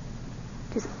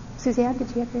 Suzanne,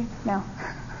 did you have your? No.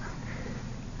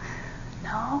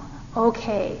 No?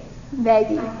 Okay.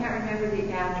 Maggie. I can't remember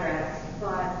the address,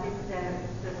 but it's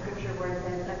the scripture where it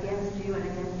says, against you and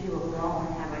against you alone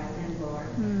have I sinned, Lord.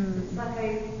 It's like I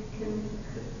can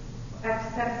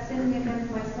accept sinning against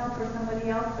myself or somebody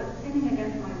else, but sinning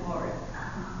against my Lord,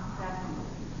 that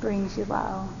brings you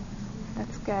low.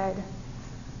 That's good.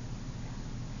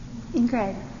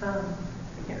 Ingrid. I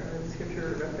can't remember the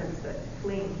scripture reference, but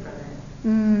fleeing from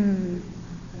it.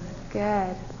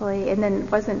 Good. And then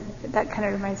that kind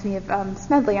of reminds me of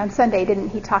Smedley on Sunday. Didn't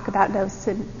he talk about no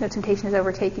temptation has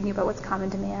overtaken you but what's common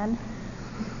to man?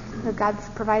 So God's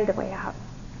provided a way out.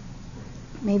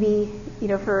 Maybe,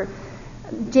 for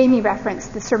Jamie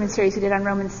referenced the sermon series we did on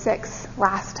Romans 6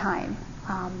 last time.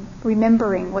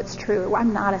 Remembering what's true.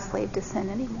 I'm not a slave to sin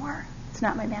anymore. It's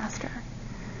not my master.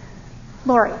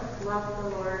 Lori. Love the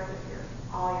Lord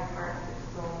with all your heart,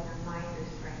 your soul, your mind, your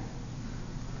strength.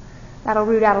 That'll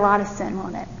root out a lot of sin,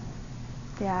 won't it?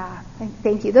 Yeah.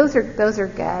 Thank you. Those are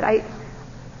good.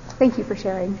 Thank you for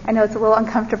sharing. I know it's a little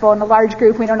uncomfortable in a large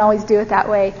group. We don't always do it that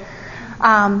way.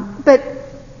 But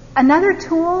another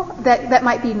tool that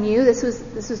might be new, this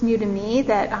was new to me,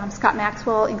 that Scott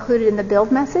Maxwell included in the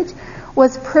Build message,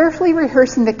 was prayerfully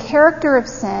rehearsing the character of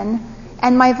sin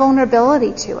and my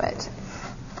vulnerability to it.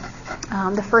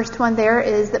 The first one there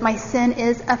is that my sin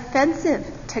is offensive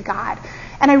to God.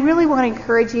 And I really want to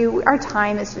encourage you, our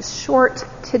time is just short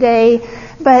today,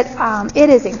 but it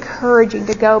is encouraging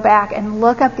to go back and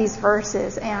look up these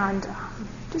verses and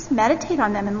just meditate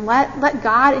on them and let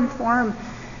God inform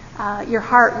your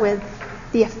heart with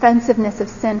the offensiveness of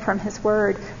sin from his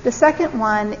word. The second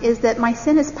one is that my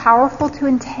sin is powerful to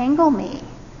entangle me.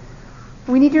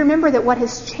 We need to remember that what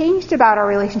has changed about our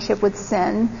relationship with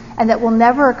sin and that will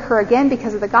never occur again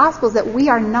because of the gospel is that we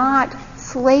are not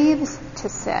slaves to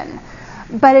sin.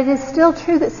 But it is still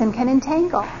true that sin can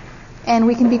entangle, and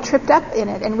we can be tripped up in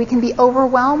it, and we can be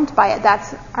overwhelmed by it.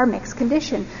 That's our mixed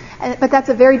condition. But that's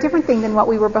a very different thing than what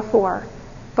we were before.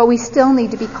 But we still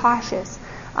need to be cautious.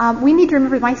 We need to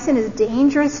remember my sin is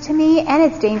dangerous to me, and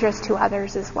it's dangerous to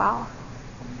others as well.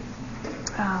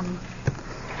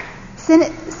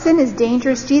 Sin is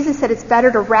dangerous. Jesus said it's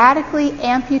better to radically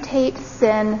amputate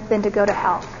sin than to go to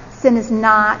hell. Sin is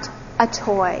not a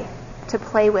toy to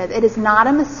play with. It is not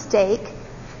a mistake.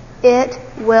 It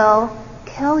will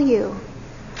kill you.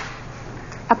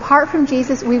 Apart from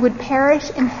Jesus, we would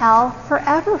perish in hell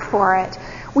forever for it.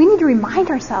 We need to remind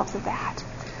ourselves of that.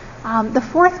 The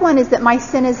fourth one is that my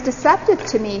sin is deceptive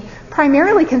to me,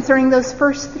 primarily concerning those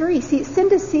first three. See, sin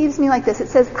deceives me like this. It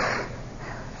says,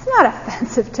 it's not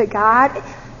offensive to God.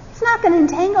 It's not going to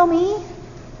entangle me.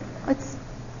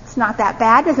 It's not that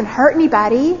bad. It doesn't hurt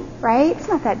anybody, right? It's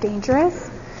not that dangerous.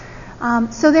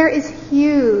 So there is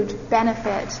huge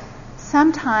benefit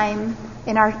sometime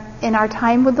in our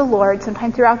time with the Lord,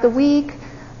 sometime throughout the week,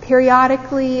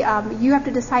 periodically. You have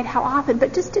to decide how often,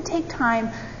 but just to take time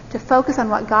to focus on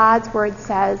what God's Word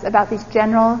says about these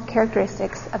general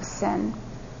characteristics of sin.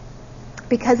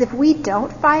 Because if we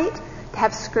don't fight to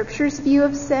have Scripture's view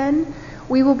of sin,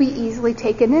 we will be easily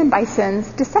taken in by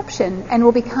sin's deception and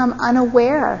will become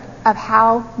unaware of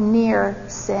how near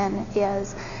sin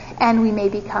is. And we may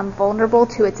become vulnerable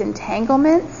to its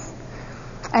entanglements,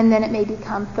 and then it may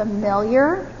become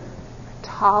familiar,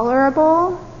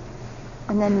 tolerable,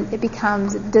 and then it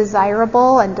becomes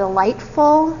desirable and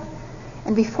delightful.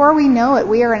 And before we know it,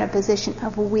 we are in a position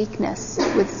of weakness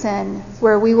with sin,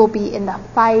 where we will be in the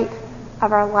fight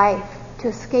of our life to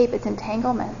escape its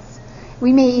entanglements.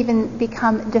 We may even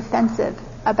become defensive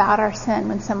about our sin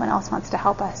when someone else wants to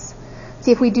help us.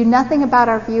 See, if we do nothing about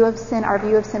our view of sin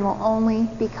will only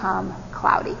become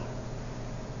cloudy.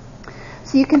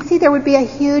 So you can see there would be a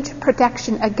huge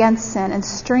protection against sin and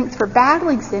strength for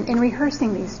battling sin in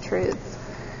rehearsing these truths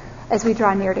as we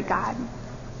draw near to God.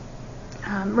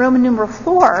 Roman numeral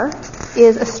 4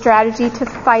 is a strategy to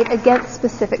fight against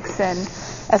specific sin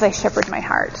as I shepherd my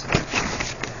heart.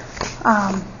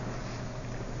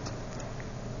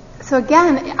 So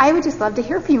again, I would just love to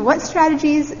hear from you. What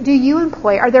strategies do you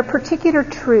employ? Are there particular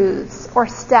truths or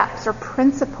steps or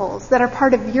principles that are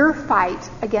part of your fight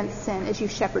against sin as you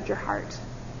shepherd your heart?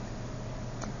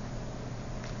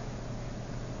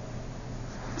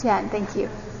 Jen, thank you.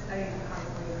 I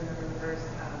constantly remember the verse,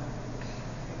 I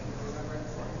think it's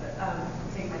remembrance, but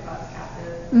take my thoughts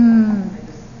captive. I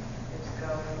just go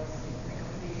and think of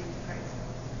the Christ.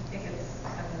 I think it's 2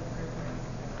 Corinthians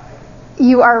 5.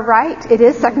 You are right. It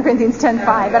is 2 Corinthians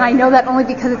 10:5, and I know that only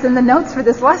because it's in the notes for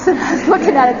this lesson. I was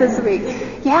looking at it this week.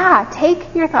 Yeah,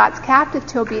 take your thoughts captive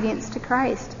to obedience to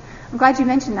Christ. I'm glad you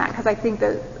mentioned that, because I think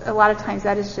that a lot of times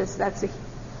that's the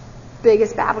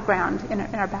biggest battleground in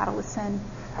our battle with sin.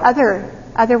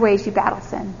 Other ways you battle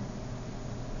sin.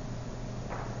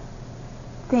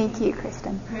 Thank you,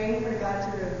 Kristen. Praying for God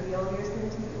to reveal your sin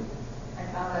to you. I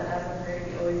found that as a prayer,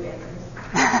 He always answers.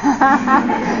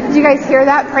 Did you guys hear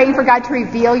that? Praying for God to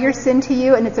reveal your sin to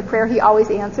you, and it's a prayer He always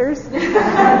answers.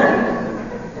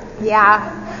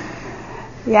 Yeah.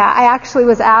 I actually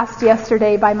was asked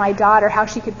yesterday by my daughter how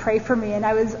she could pray for me, and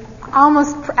I was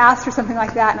almost asked her something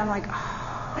like that, and I'm like,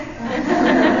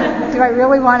 do I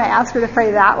really want to ask her to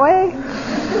pray that way?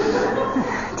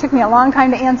 It took me a long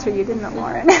time to answer you, didn't it,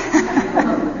 Lauren?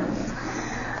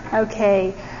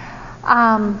 Okay.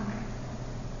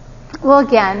 Well,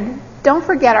 again, don't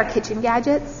forget our kitchen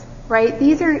gadgets, right?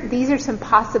 These are some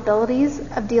possibilities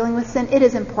of dealing with sin. It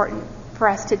is important for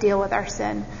us to deal with our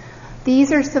sin.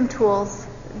 These are some tools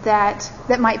that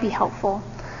might be helpful.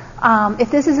 If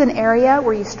this is an area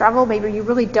where you struggle, maybe you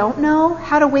really don't know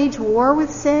how to wage war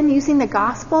with sin using the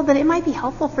gospel, then it might be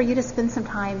helpful for you to spend some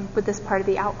time with this part of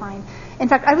the outline. In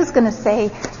fact, I was going to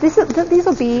say, these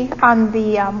will be on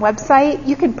the website.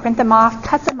 You can print them off,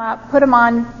 cut them up, put them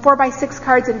on 4x6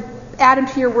 cards and add them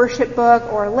to your worship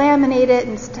book, or laminate it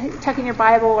and tuck in your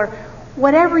Bible, or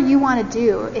whatever you want to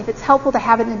do. If it's helpful to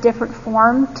have it in a different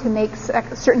form to make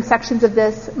certain sections of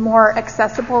this more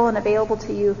accessible and available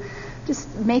to you,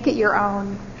 just make it your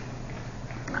own.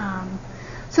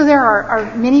 So there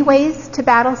are many ways to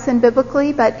battle sin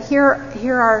biblically, but here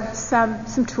are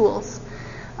some tools.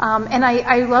 And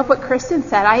I love what Kristen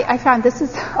said. I found this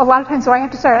is a lot of times where I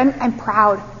have to start. I'm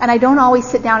proud, and I don't always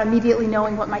sit down immediately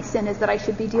knowing what my sin is that I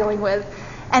should be dealing with.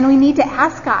 And we need to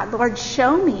ask God, Lord,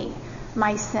 show me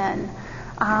my sin.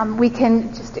 We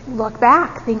can just look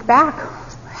back, think back.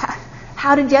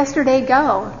 How did yesterday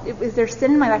go? Is there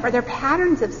sin in my life? Are there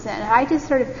patterns of sin? Have I just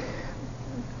sort of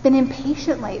been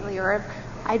impatient lately, or have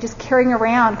I just carrying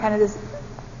around kind of this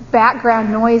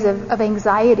background noise of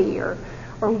anxiety or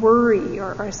worry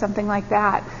or something like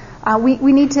that?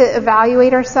 We need to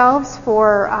evaluate ourselves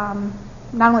for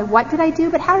not only what did I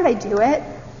do, but how did I do it,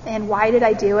 and why did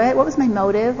I do it? What was my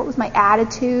motive? What was my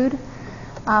attitude?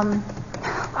 A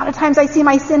lot of times I see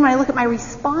my sin when I look at my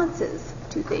responses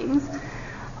to things.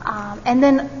 And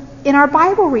then in our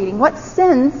Bible reading, what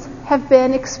sins have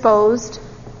been exposed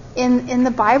in the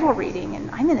Bible reading?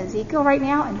 And I'm in Ezekiel right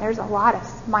now, and there's a lot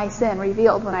of my sin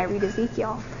revealed when I read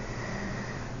Ezekiel.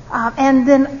 And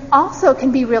then also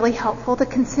can be really helpful to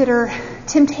consider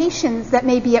temptations that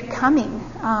may be upcoming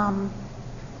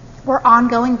or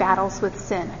ongoing battles with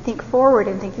sin. I think forward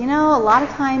and think, a lot of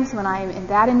times when I'm in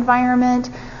that environment,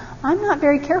 I'm not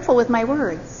very careful with my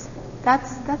words.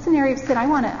 That's an area of sin I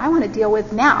want to deal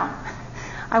with now.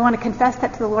 I want to confess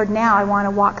that to the Lord now. I want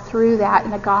to walk through that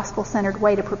in a gospel-centered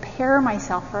way to prepare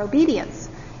myself for obedience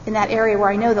in that area where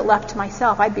I know that left to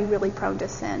myself, I'd be really prone to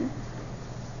sin.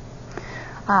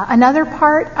 Another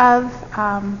part of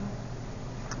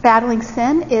battling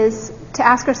sin is to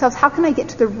ask ourselves, how can I get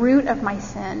to the root of my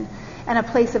sin and a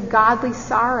place of godly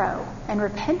sorrow and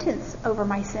repentance over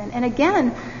my sin? And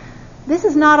again, this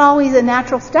is not always a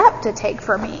natural step to take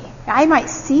for me. I might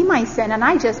see my sin and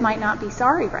I just might not be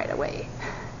sorry right away.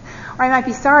 Or I might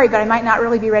be sorry, but I might not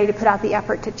really be ready to put out the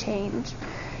effort to change.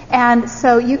 And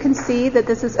so you can see that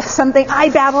this is something I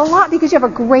battle a lot, because you have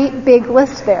a great big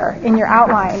list there in your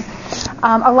outline.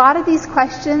 A lot of these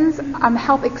questions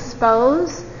help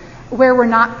expose where we're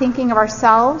not thinking of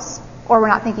ourselves or we're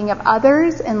not thinking of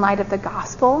others in light of the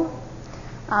gospel.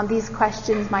 These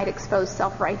questions might expose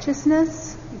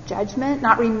self-righteousness, judgment,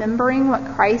 not remembering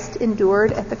what Christ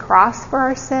endured at the cross for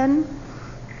our sin.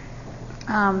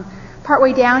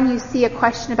 Partway down, you see a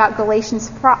question about Galatians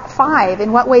 5.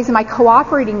 In what ways am I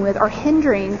cooperating with or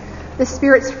hindering the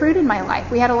Spirit's fruit in my life?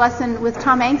 We had a lesson with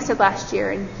Tom Angsted last year,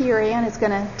 and he or Ann is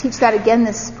going to teach that again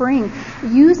this spring,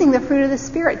 using the fruit of the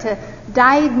Spirit to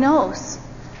diagnose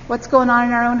what's going on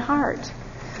in our own heart.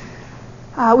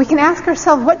 We can ask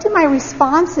ourselves, what do my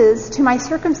responses to my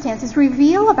circumstances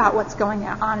reveal about what's going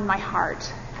on in my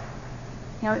heart?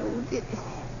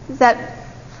 Is that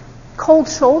cold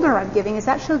shoulder I'm giving, is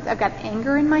that show I've got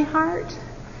anger in my heart?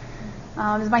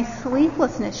 Is my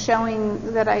sleeplessness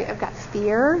showing that I've got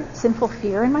fear, sinful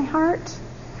fear in my heart?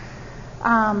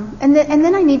 And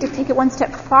then I need to take it one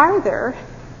step farther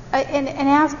and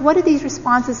ask, what do these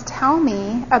responses tell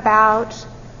me about,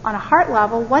 on a heart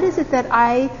level, what is it that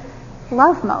I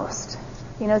love most?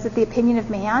 Is it the opinion of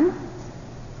man?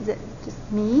 Is it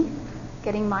just me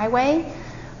getting my way?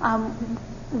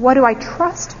 What do I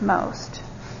trust most?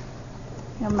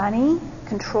 Money,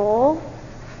 control.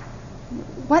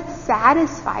 What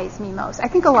satisfies me most? I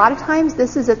think a lot of times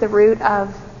this is at the root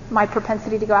of my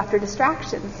propensity to go after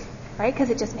distractions, right?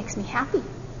 Because it just makes me happy.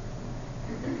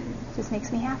 It just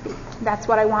makes me happy. That's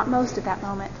what I want most at that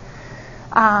moment.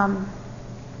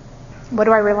 What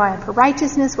do I rely on for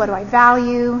righteousness? What do I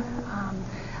value?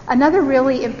 Another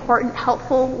really important,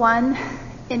 helpful one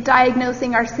in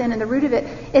diagnosing our sin and the root of it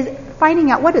is finding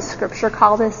out, what does Scripture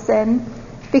call this sin?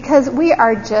 Because we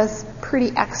are just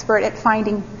pretty expert at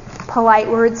finding polite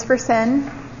words for sin.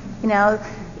 She got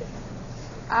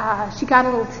a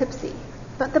little tipsy.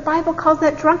 But the Bible calls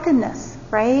that drunkenness,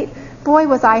 right? Boy,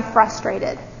 was I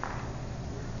frustrated.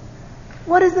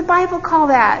 What does the Bible call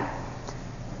that?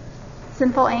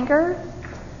 Sinful anger?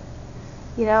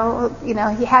 He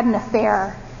had an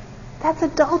affair. That's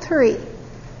adultery.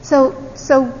 So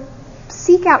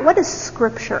seek out, what does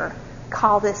Scripture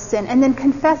call this sin, and then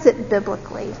confess it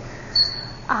biblically.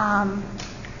 Find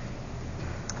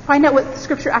out what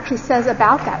Scripture actually says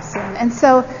about that sin. And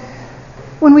so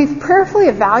when we've prayerfully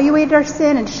evaluated our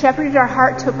sin and shepherded our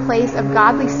heart to a place of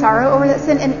godly sorrow over that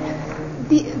sin, and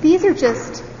these are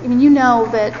just,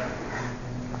 that,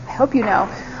 I hope you know,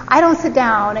 I don't sit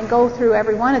down and go through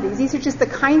every one of these. These are just the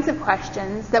kinds of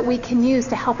questions that we can use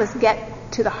to help us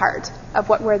get to the heart of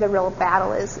where the real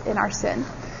battle is in our sin.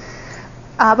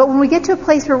 But when we get to a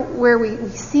place where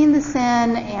we've seen the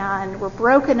sin and we're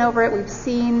broken over it, we've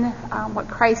seen what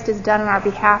Christ has done on our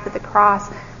behalf at the cross,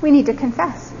 we need to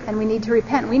confess and we need to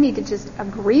repent. We need to just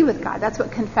agree with God. That's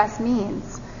what confess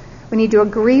means. We need to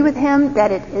agree with Him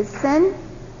that it is sin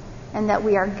and that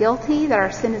we are guilty, that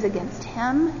our sin is against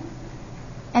Him,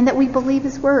 and that we believe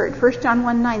His word. 1 John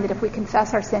 1:9, that if we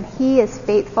confess our sin, He is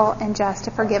faithful and just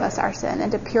to forgive us our sin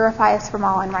and to purify us from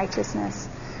all unrighteousness.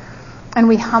 And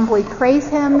we humbly praise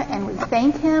Him, and we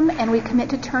thank Him, and we commit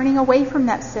to turning away from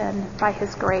that sin by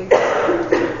His grace.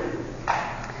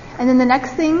 And then the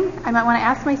next thing I might want to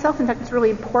ask myself, in fact it's really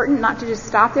important not to just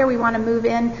stop there, we want to move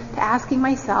in to asking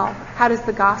myself, how does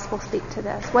the gospel speak to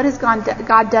this? What has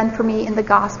God done for me in the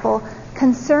gospel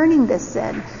concerning this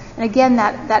sin? And again,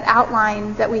 that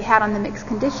outline that we had on the mixed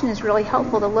condition is really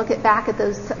helpful to look back at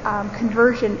those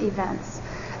conversion events.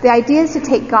 The idea is to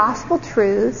take gospel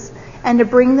truths and to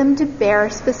bring them to bear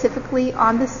specifically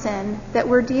on the sin that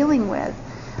we're dealing with.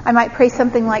 I might pray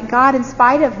something like, God, in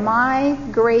spite of my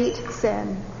great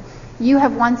sin, you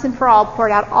have once and for all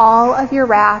poured out all of your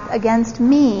wrath against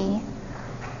me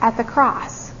at the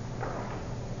cross.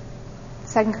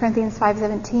 2 Corinthians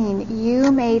 5:17,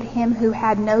 you made him who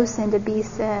had no sin to be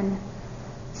sin,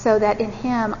 so that in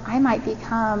him I might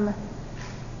become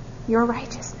your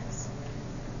righteousness.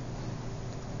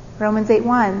 Romans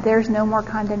 8:1, there's no more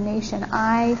condemnation.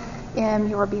 I am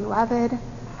your beloved,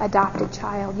 adopted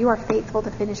child. You are faithful to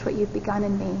finish what you've begun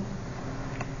in me.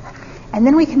 And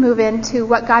then we can move into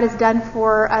what God has done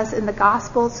for us in the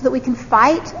gospel so that we can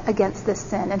fight against this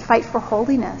sin and fight for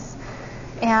holiness.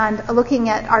 And looking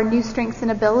at our new strengths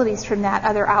and abilities from that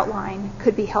other outline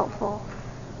could be helpful.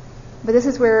 But this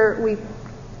is where we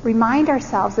remind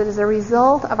ourselves that as a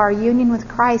result of our union with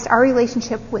Christ, our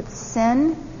relationship with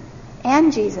sin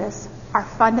and Jesus are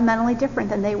fundamentally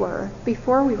different than they were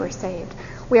before we were saved.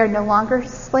 We are no longer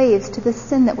slaves to the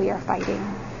sin that we are fighting,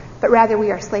 but rather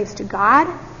we are slaves to God,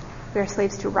 we are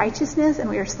slaves to righteousness, and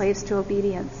we are slaves to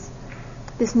obedience.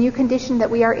 This new condition that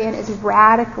we are in is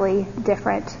radically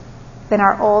different than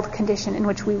our old condition in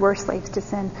which we were slaves to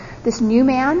sin. This new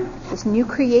man, this new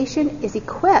creation, is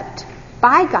equipped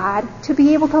by God to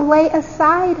be able to lay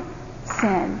aside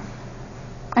sin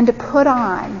and to put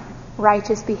on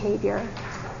righteous behavior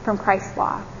from Christ's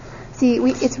law. See,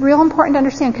 it's real important to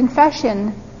understand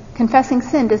confessing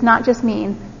sin does not just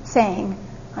mean saying,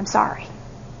 I'm sorry.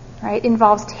 Right? It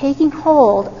involves taking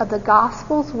hold of the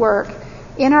gospel's work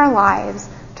in our lives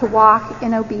to walk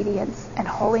in obedience and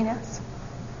holiness.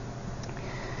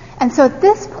 And so at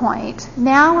this point,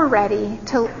 now we're ready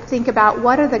to think about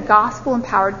what are the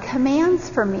gospel-empowered commands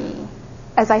for me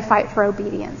as I fight for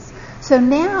obedience. So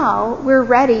now we're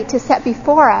ready to set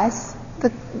before us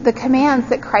the commands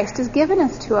that Christ has given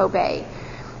us to obey.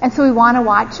 And so we want to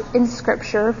watch in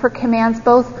Scripture for commands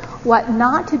both what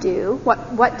not to do,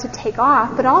 what to take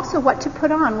off, but also what to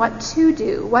put on, what to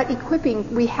do, what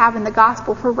equipping we have in the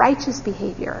gospel for righteous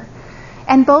behavior.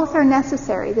 And both are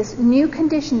necessary. This new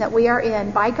condition that we are in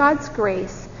by God's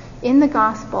grace in the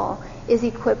gospel is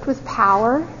equipped with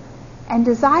power and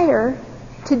desire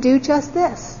to do just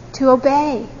this, to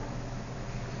obey.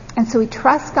 And so we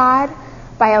trust God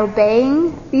by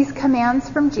obeying these commands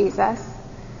from Jesus.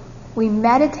 We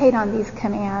meditate on these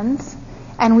commands,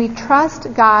 and we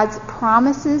trust God's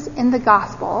promises in the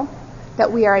gospel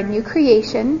that we are a new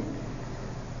creation,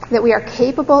 that we are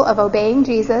capable of obeying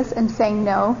Jesus and saying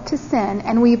no to sin,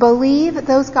 and we believe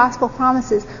those gospel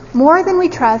promises more than we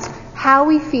trust how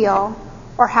we feel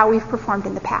or how we've performed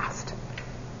in the past.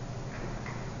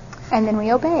 And then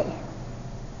we obey.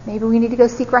 Maybe we need to go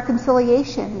seek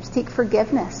reconciliation, seek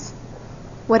forgiveness.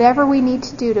 Whatever we need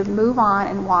to do to move on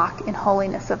and walk in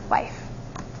holiness of life.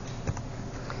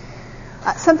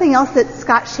 Something else that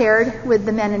Scott shared with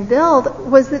the men in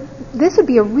Build was that this would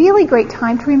be a really great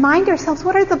time to remind ourselves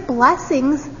what are the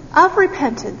blessings of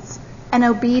repentance and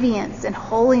obedience and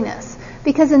holiness.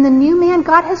 Because in the new man,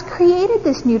 God has created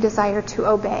this new desire to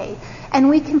obey. And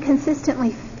we can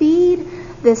consistently feed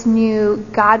this new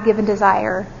God-given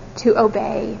desire to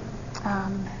obey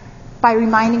by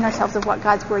reminding ourselves of what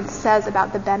God's Word says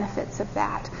about the benefits of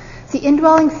that. See,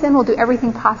 indwelling sin will do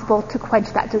everything possible to quench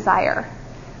that desire.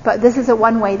 But this is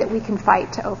one way that we can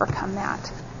fight to overcome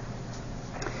that.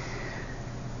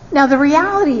 Now, the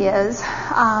reality is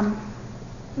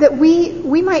that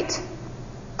we might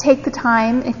take the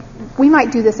time, we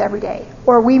might do this every day,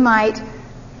 or we might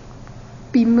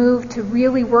be moved to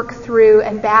really work through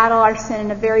and battle our sin in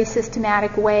a very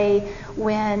systematic way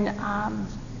when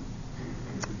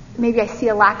maybe I see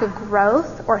a lack of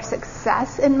growth or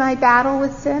success in my battle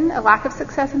with sin, a lack of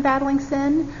success in battling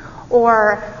sin,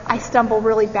 or I stumble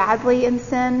really badly in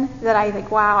sin that I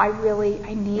think, wow,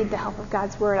 I need the help of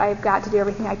God's Word. I've got to do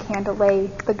everything I can to lay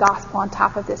the gospel on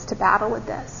top of this to battle with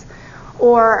this.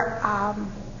 Or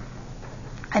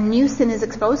a new sin is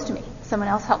exposed to me. Someone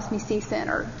else helps me see sin,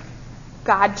 or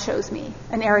God shows me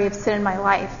an area of sin in my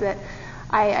life that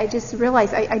I just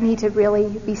realize I need to really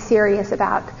be serious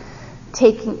about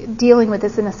dealing with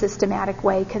this in a systematic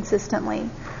way consistently.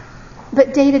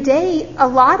 But day to day, a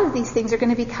lot of these things are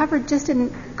going to be covered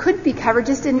could be covered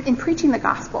just in preaching the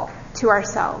gospel to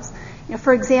ourselves. You know,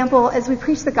 for example, as we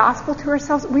preach the gospel to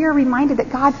ourselves, we are reminded that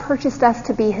God purchased us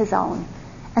to be His own.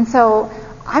 And so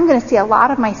I'm going to see a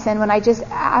lot of my sin when I just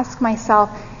ask myself,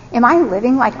 am I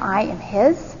living like I am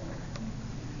His?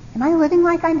 Am I living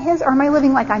like I'm His, or am I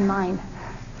living like I'm mine?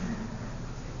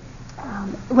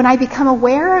 When I become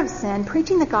aware of sin,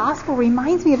 preaching the gospel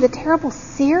reminds me of the terrible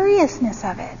seriousness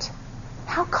of it.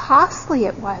 How costly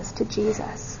it was to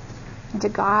Jesus and to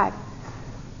God.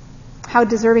 How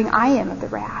deserving I am of the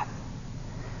wrath.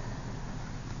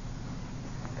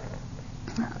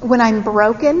 When I'm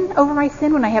broken over my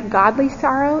sin, when I have godly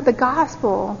sorrow, the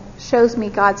gospel shows me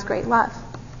God's great love.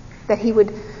 That He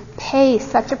would pay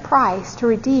such a price to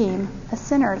redeem a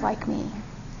sinner like me.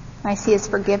 And I see His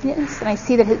forgiveness, and I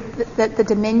see that the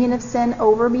dominion of sin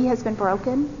over me has been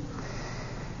broken.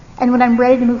 And when I'm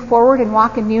ready to move forward and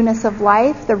walk in newness of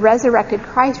life, the resurrected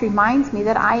Christ reminds me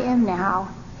that I am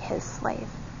now His slave.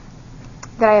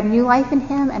 That I have new life in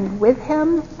Him and with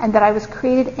Him, and that I was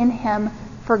created in Him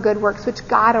for good works, which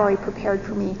God already prepared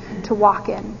for me to walk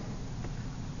in.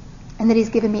 And that He's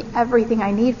given me everything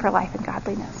I need for life and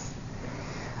godliness.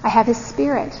 I have His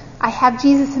Spirit. I have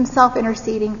Jesus Himself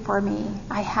interceding for me.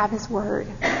 I have His Word.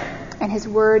 And His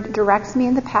Word directs me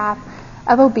in the path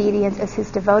of obedience as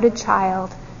His devoted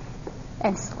child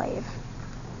and slave.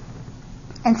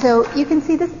 And so you can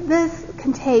see this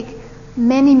can take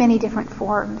many, many different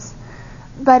forms.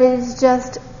 But it is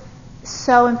just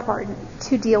so important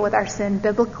to deal with our sin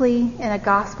biblically in a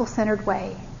gospel-centered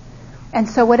way. And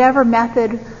so whatever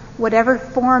method, whatever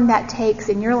form that takes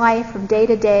in your life from day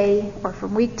to day or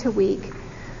from week to week,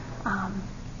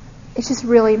 it's just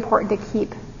really important to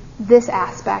keep this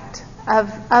aspect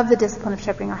of the discipline of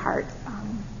shepherding our heart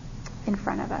in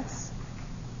front of us.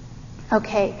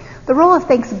 Okay, the role of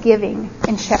thanksgiving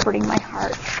in shepherding my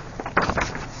heart.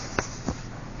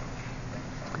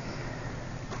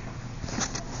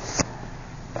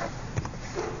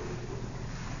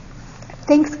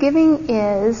 Thanksgiving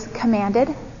is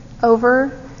commanded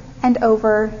over and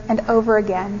over and over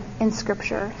again in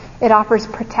Scripture. It offers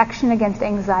protection against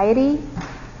anxiety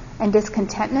and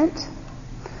discontentment.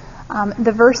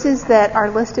 The verses that are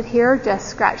listed here just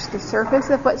scratch the surface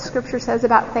of what Scripture says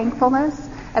about thankfulness.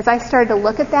 As I started to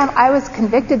look at them, I was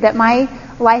convicted that my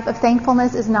life of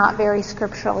thankfulness is not very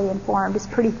scripturally informed. It's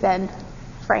pretty thin,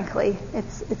 frankly.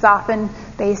 It's often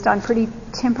based on pretty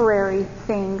temporary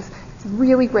things. It's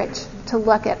really rich to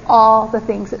look at all the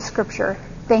things that Scripture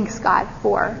thanks God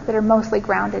for that are mostly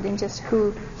grounded in just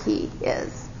who He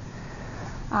is.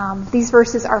 These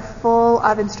verses are full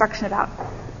of instruction about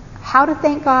how to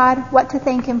thank God, what to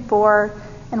thank Him for,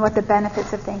 and what the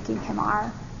benefits of thanking Him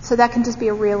are. So that can just be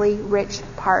a really rich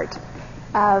part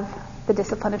of the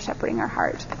discipline of shepherding our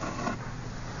heart.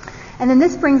 And then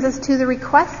this brings us to the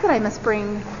request that I must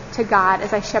bring to God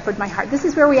as I shepherd my heart. This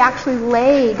is where we actually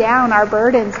lay down our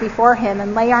burdens before Him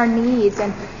and lay our needs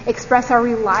and express our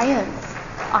reliance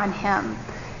on Him.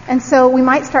 And so we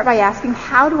might start by asking,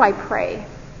 how do I pray?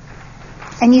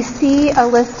 And you see a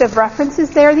list of references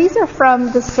there. These are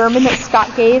from the sermon that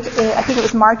Scott gave, I think it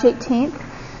was March 18th.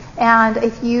 And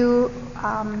if you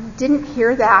didn't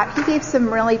hear that, he gave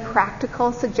some really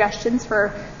practical suggestions for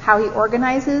how he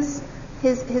organizes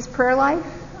his prayer life.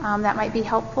 That might be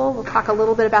helpful. We'll talk a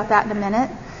little bit about that in a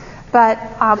minute. But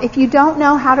if you don't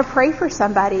know how to pray for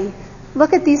somebody,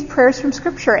 look at these prayers from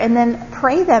Scripture and then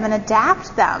pray them and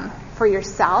adapt them for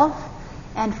yourself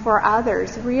and for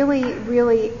others. Really,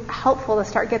 really helpful to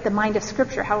start get the mind of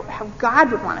Scripture, how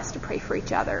God would want us to pray for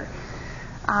each other.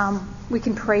 We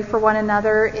can pray for one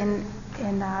another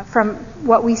from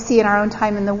what we see in our own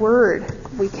time in the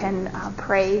Word. We can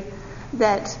pray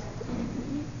that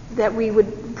we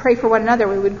would pray for one another.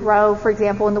 We would grow, for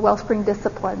example, in the Wellspring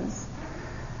disciplines.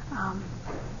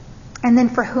 And then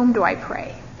for whom do I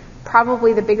pray?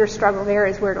 Probably the bigger struggle there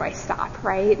is, where do I stop,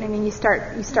 right? I mean, you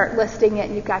start listing it,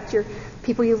 and you've got your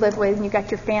people you live with, and you've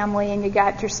got your family, and you've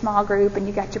got your small group, and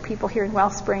you've got your people here in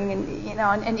Wellspring,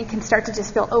 and you can start to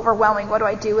just feel overwhelming. What do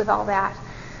I do with all that?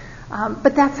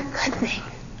 But that's a good thing,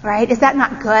 right? Is that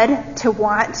not good to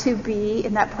want to be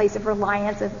in that place of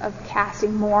reliance, of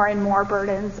casting more and more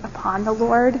burdens upon the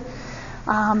Lord?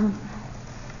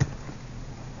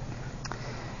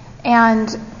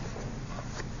 And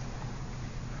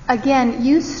again,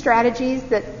 use strategies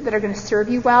that are going to serve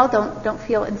you well. Don't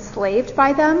feel enslaved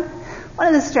by them. One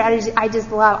of the strategies I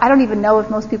just love, I don't even know if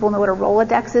most people know what a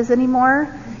Rolodex is anymore.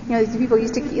 These people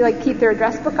used to keep their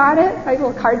address book on it, right?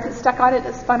 Little cards that stuck on it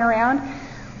that spun around.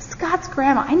 Scott's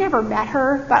grandma, I never met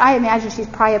her, but I imagine she's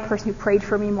probably a person who prayed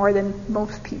for me more than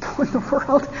most people in the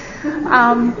world.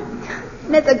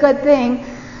 And it's a good thing.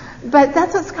 But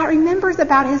that's what Scott remembers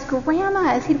about his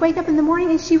grandma, as he'd wake up in the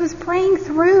morning and she was praying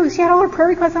through. She had all her prayer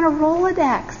requests on a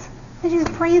Rolodex. And she was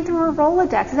praying through her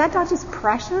Rolodex. Is that not just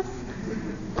precious?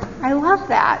 I love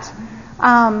that.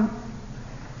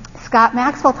 Scott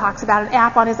Maxwell talks about an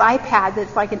app on his iPad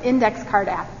that's like an index card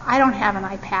app. I don't have an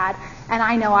iPad, and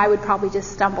I know I would probably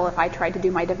just stumble if I tried to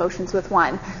do my devotions with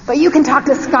one. But you can talk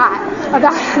to Scott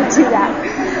about how to do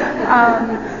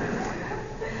that.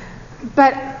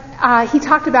 But he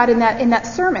talked about in that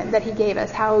sermon that he gave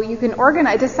us how you can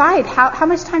decide how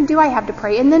much time do I have to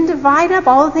pray, and then divide up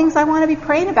all the things I want to be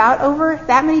praying about over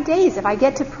that many days. If I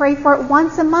get to pray for it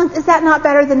once a month, is that not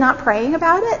better than not praying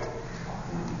about it?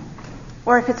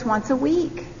 Or if it's once a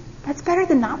week, that's better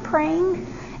than not praying.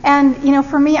 And,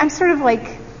 for me, I'm sort of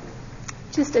like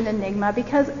just an enigma,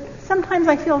 because sometimes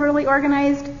I feel really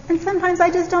organized and sometimes I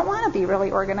just don't want to be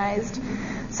really organized.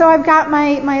 So I've got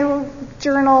my little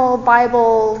journal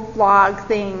Bible log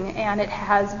thing, and it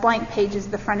has blank pages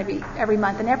at the front of it every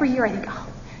month. And every year I think,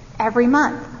 every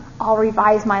month I'll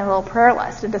revise my little prayer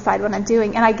list and decide what I'm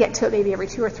doing. And I get to it maybe every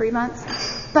 2 or 3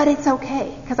 months. But it's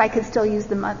okay, because I can still use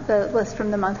the list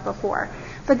from the month before.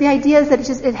 But the idea is that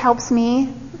it helps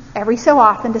me every so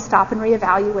often to stop and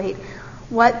reevaluate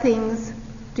what things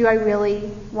do I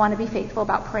really want to be faithful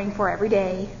about praying for every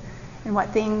day, and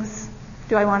what things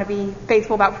do I want to be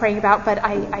faithful about praying about, but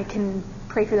I can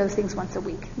pray for those things once a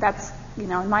week. That's,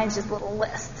 mine's just little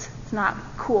lists. It's not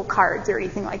cool cards or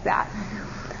anything like that.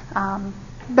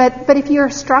 But if you're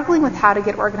struggling with how to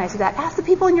get organized with that, ask the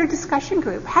people in your discussion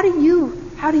group. How do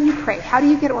you pray? How do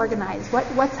you get organized?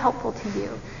 What's helpful to you?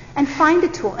 And find a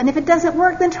tool. And if it doesn't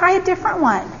work, then try a different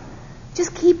one.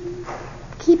 Just keep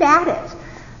at it.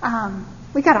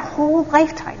 We got a whole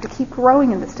lifetime to keep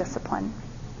growing in this discipline.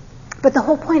 But the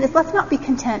whole point is, let's not be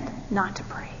content not to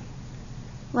pray.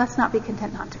 Let's not be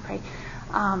content not to pray.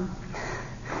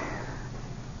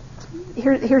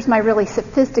 Here's my really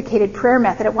sophisticated prayer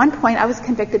method. At one point, I was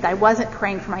convicted that I wasn't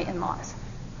praying for my in-laws.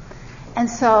 And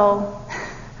so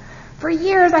for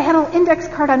years, I had an index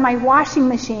card on my washing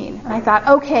machine. And I thought,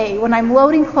 okay, when I'm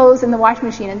loading clothes in the washing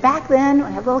machine, and back then,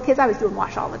 when I had little kids, I was doing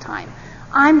wash all the time.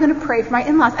 I'm going to pray for my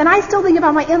in-laws. And I still think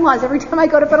about my in-laws every time I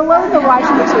go to put a load in the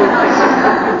washing machine.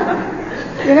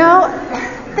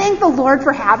 Thank the Lord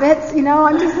for habits.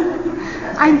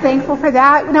 I'm thankful for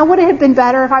that. Now, would it have been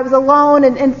better if I was alone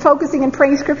and focusing and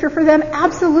praying scripture for them?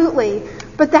 Absolutely.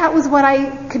 But that was what I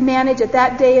could manage at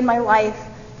that day in my life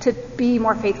to be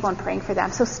more faithful in praying for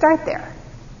them. So start there.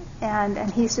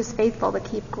 And he's just faithful to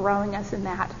keep growing us in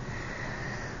that.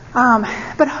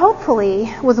 But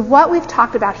hopefully, with what we've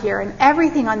talked about here and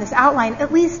everything on this outline,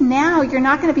 at least now you're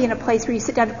not going to be in a place where you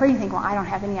sit down to pray and think, well, I don't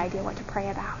have any idea what to pray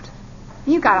about.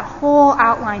 You've got a whole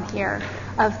outline here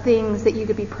of things that you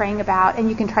could be praying about, and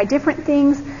you can try different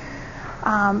things.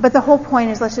 But the whole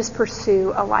point is, let's just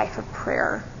pursue a life of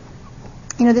prayer.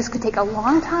 This could take a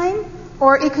long time,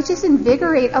 or it could just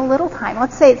invigorate a little time.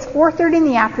 Let's say it's 4:30 in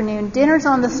the afternoon, dinner's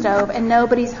on the stove, and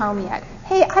nobody's home yet.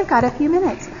 Hey, I've got a few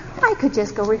minutes. I could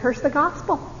just go rehearse the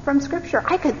gospel from Scripture.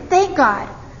 I could thank God.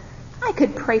 I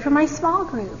could pray for my small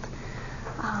group.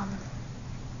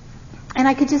 And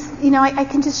I could just, I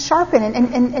can just sharpen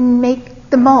and make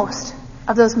the most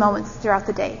of those moments throughout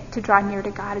the day to draw near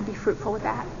to God and be fruitful with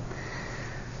that.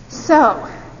 So,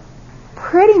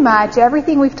 pretty much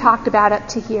everything we've talked about up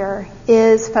to here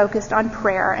is focused on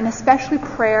prayer, and especially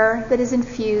prayer that is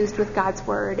infused with God's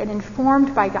Word and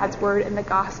informed by God's Word and the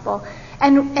gospel.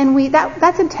 And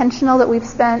that's intentional that we've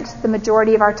spent the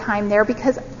majority of our time there,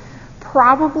 because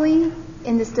probably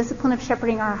in this discipline of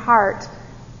shepherding our heart,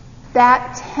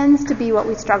 that tends to be what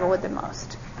we struggle with the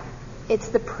most. It's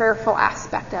the prayerful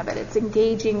aspect of it. It's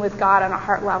engaging with God on a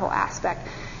heart level aspect.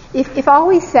 If all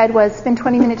we said was spend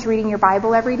 20 minutes reading your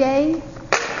Bible every day,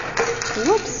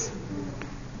 whoops.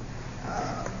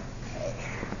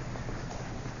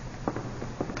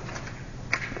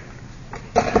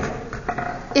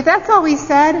 If that's all we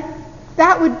said,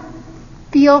 that would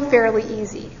feel fairly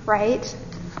easy, right?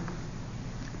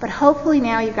 But hopefully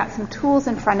now you've got some tools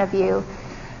in front of you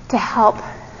to help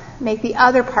make the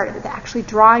other part of it, actually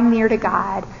drawing near to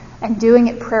God and doing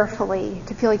it prayerfully,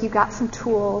 to feel like you've got some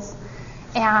tools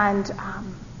and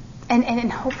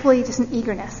hopefully just an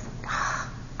eagerness.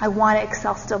 I want to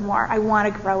excel still more. I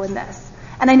want to grow in this.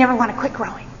 And I never want to quit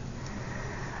growing.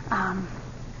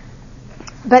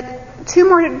 But two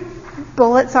more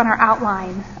bullets on our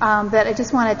outline that I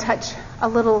just want to touch a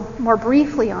little more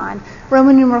briefly on.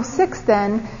 Roman numeral 6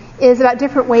 then is about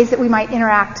different ways that we might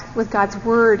interact with God's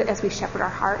Word as we shepherd our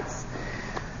hearts.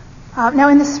 Now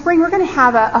in the spring we're going to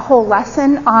have a whole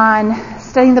lesson on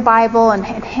studying the Bible and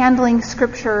handling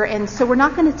Scripture, and so we're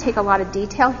not going to take a lot of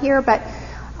detail here, but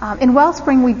in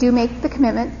Wellspring we do make the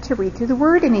commitment to read through the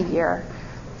Word in a year.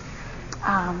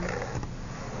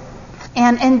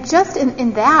 And just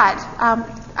in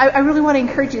that, I really want to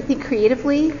encourage you to think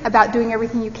creatively about doing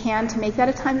everything you can to make that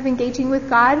a time of engaging with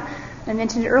God. I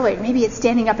mentioned it earlier. Maybe it's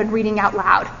standing up and reading out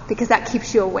loud because that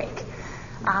keeps you awake.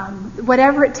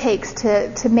 Whatever it takes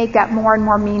to make that more and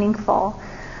more meaningful.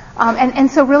 And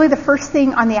so really the first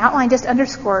thing on the outline just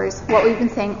underscores what we've been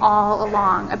saying all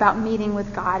along about meeting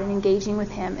with God and engaging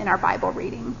with Him in our Bible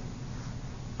reading.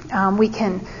 We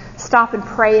can stop and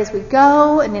pray as we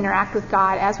go and interact with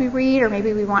God as we read, or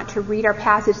maybe we want to read our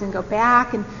passage and go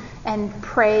back and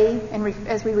pray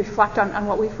as we reflect on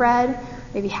what we've read,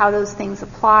 maybe how those things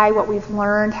apply, what we've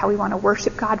learned, how we want to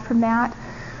worship God from that.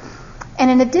 And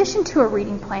in addition to a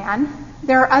reading plan,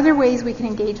 there are other ways we can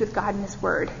engage with God in His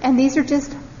Word. And these are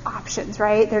just options,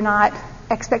 right? They're not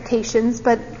expectations,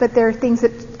 but they're things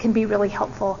that can be really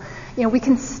helpful. We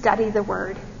can study the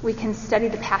Word. We can study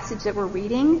the passage that we're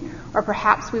reading, or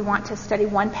perhaps we want to study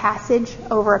one passage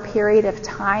over a period of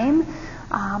time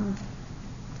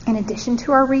in addition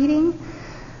to our reading.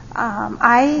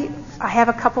 I have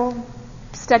a couple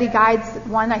study guides.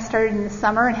 One I started in the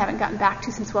summer and haven't gotten back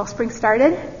to since Wellspring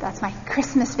started. That's my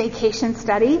Christmas vacation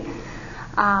study.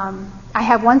 I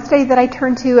have one study that I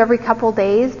turn to every couple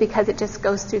days because it just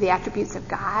goes through the attributes of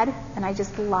God, and I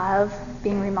just love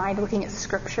being reminded, looking at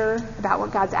Scripture about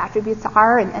what God's attributes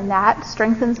are, and that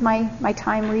strengthens my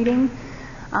time reading.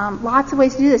 Lots of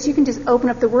ways to do this. You can just open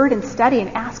up the Word and study and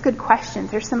ask good questions.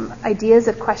 There's some ideas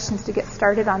of questions to get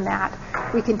started on that.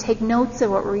 We can take notes of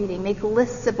what we're reading, make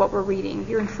lists of what we're reading. If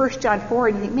you're in 1 John 4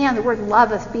 and you think, man, the word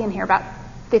love is being here about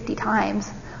 50 times,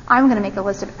 I'm going to make a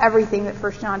list of everything that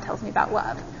 1 John tells me about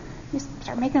love. You just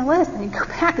start making a list, and you go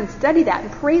back and study that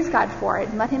and praise God for it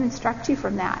and let Him instruct you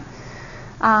from that.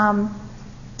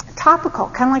 Topical,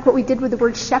 kind of like what we did with the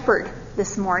word shepherd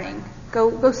this morning.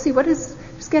 Go see what is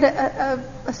Just get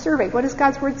a survey. What does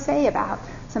God's Word say about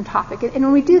some topic? And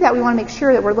when we do that, we want to make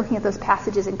sure that we're looking at those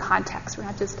passages in context. We're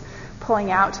not just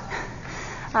pulling out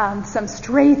some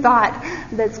stray thought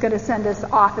that's going to send us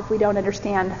off if we don't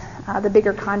understand the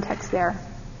bigger context there.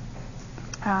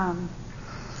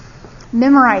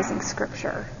 Memorizing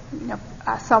Scripture.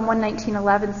 Psalm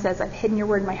 119:11 says, "I've hidden your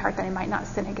word in my heart that I might not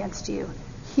sin against you."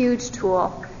 Huge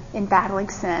tool in battling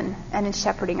sin and in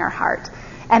shepherding our heart.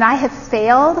 And I have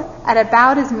failed at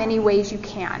about as many ways you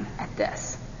can at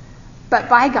this. But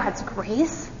by God's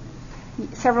grace,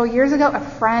 several years ago, a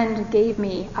friend gave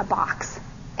me a box.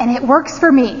 And it works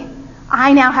for me.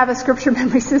 I now have a scripture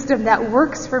memory system that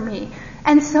works for me.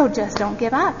 And so just don't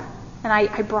give up. And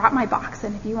I brought my box.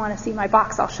 And if you want to see my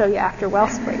box, I'll show you after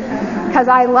Wellspring. Because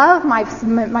I love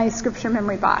my scripture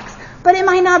memory box. But it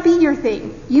might not be your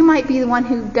thing. You might be the one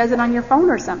who does it on your phone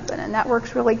or something. And that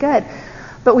works really good.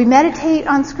 But we meditate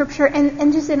on Scripture,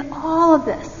 and just in all of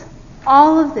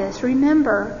this,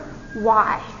 remember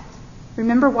why.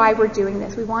 Remember why we're doing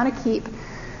this. We want to keep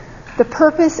the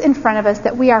purpose in front of us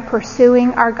that we are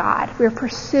pursuing our God. We're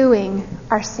pursuing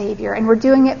our Savior. And we're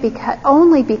doing it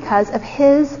only because of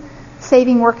His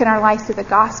saving work in our lives through the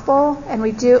gospel. And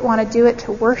we want to do it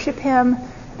to worship Him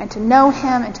and to know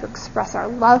Him and to express our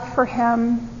love for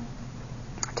Him,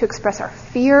 to express our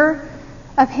fear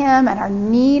of Him and our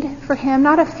need for Him.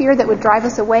 Not a fear that would drive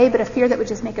us away, but a fear that would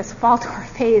just make us fall to our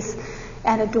face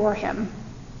and adore Him.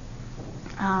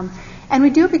 And we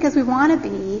do it because we want to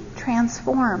be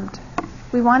transformed.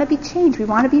 We want to be changed. We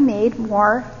want to be made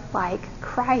more like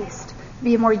Christ,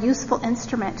 be a more useful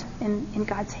instrument in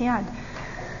God's hand.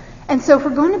 And so if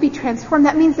we're going to be transformed,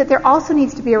 that means that there also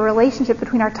needs to be a relationship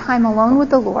between our time alone with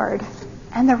the Lord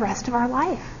and the rest of our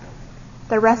life.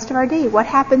 The rest of our day. What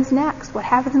happens next? What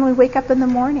happens when we wake up in the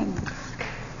morning?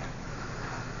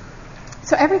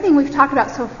 So everything we've talked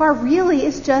about so far really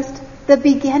is just the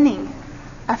beginning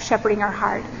of shepherding our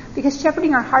heart. Because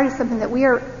shepherding our heart is something that we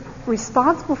are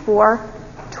responsible for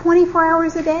 24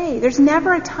 hours a day. There's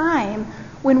never a time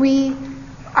when we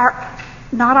are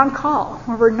not on call,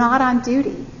 when we're not on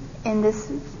duty in this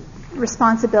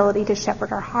responsibility to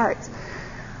shepherd our hearts.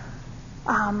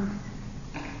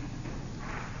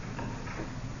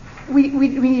 We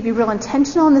need to be real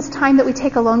intentional in this time that we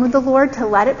take alone with the Lord to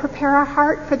let it prepare our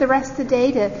heart for the rest of the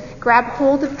day, to grab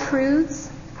hold of truths,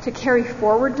 to carry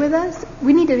forward with us.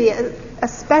 We need to be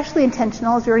especially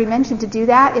intentional, as we already mentioned, to do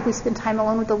that if we spend time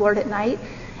alone with the Lord at night.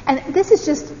 And this is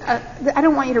just, I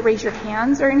don't want you to raise your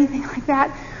hands or anything like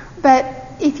that, but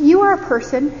if you are a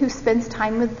person who spends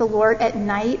time with the Lord at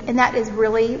night, and that is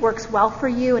really works well for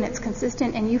you and it's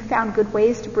consistent, and you found good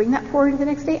ways to bring that forward to the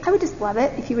next day, I would just love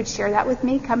it if you would share that with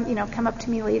me. Come up to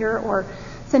me later or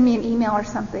send me an email or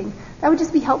something. That would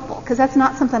just be helpful, because that's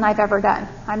not something I've ever done.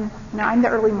 I'm the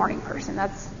early morning person.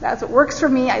 That's what works for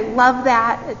me. I love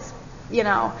that. It's,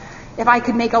 if I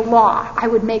could make a law, I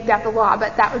would make that the law,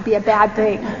 but that would be a bad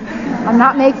thing. I'm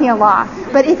not making a law.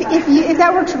 But if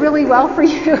that works really well for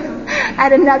you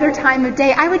at another time of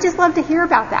day, I would just love to hear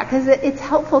about that, because it's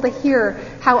helpful to hear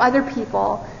how other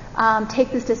people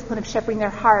take this discipline of shepherding their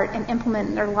heart and implement it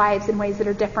in their lives in ways that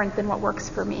are different than what works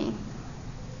for me.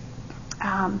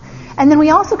 And then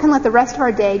we also can let the rest of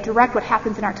our day direct what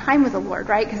happens in our time with the Lord,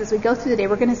 right? Because as we go through the day,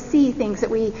 we're going to see things that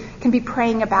we can be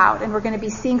praying about, and we're going to be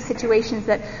seeing situations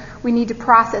that we need to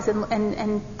process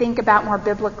and think about more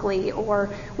biblically, or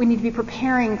we need to be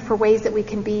preparing for ways that we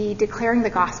can be declaring the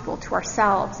gospel to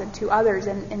ourselves and to others,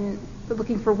 and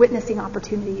looking for witnessing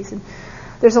opportunities. And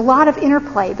there's a lot of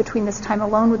interplay between this time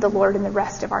alone with the Lord and the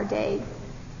rest of our day.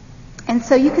 And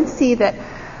so you can see that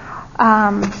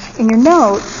in your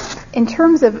notes, in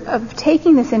terms of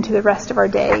taking this into the rest of our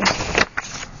day,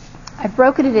 I've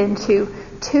broken it into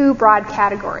two broad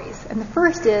categories. And the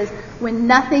first is when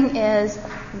nothing is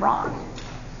wrong.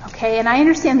 Okay, and I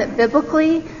understand that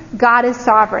biblically, God is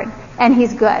sovereign, and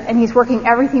He's good, and He's working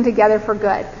everything together for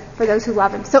good for those who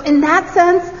love Him. So in that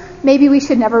sense, maybe we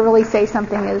should never really say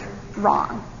something is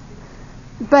wrong.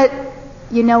 But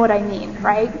you know what I mean,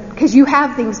 right? Because you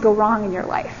have things go wrong in your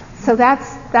life. So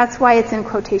that's why it's in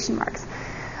quotation marks.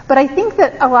 But I think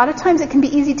that a lot of times it can be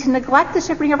easy to neglect the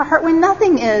shepherding of our heart when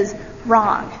nothing is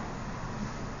wrong.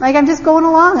 Like, I'm just going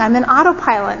along, I'm in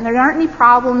autopilot, and there aren't any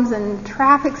problems, and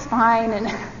traffic's fine, and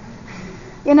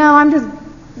I'm just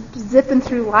zipping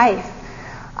through life.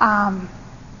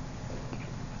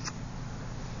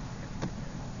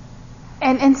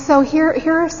 And so here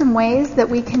are some ways that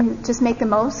we can just make the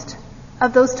most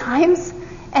of those times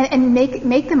and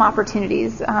make them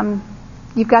opportunities.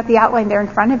 You've got the outline there in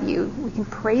front of you. We can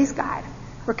praise God.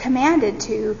 We're commanded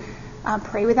to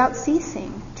pray without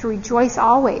ceasing, to rejoice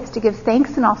always, to give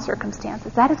thanks in all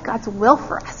circumstances. That is God's will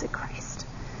for us in Christ.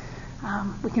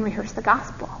 We can rehearse the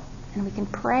gospel, and we can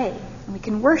pray, and we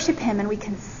can worship him, and we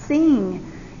can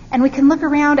sing, and we can look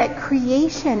around at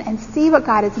creation and see what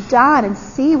God has done and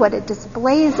see what it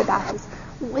displays about his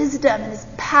wisdom and his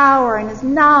power and his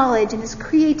knowledge and his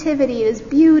creativity and his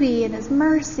beauty and his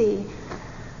mercy.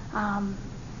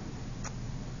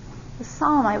 The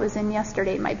psalm I was in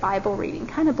yesterday in my Bible reading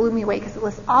kind of blew me away because it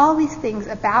lists all these things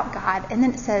about God, and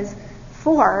then it says,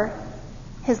 for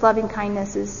his loving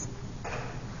kindness is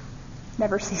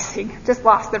never ceasing. Just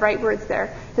lost the right words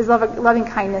there. His loving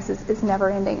kindness is never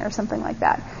ending, or something like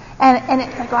that. And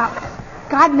it's like, wow,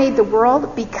 God made the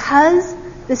world because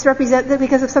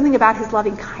of something about his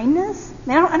loving kindness.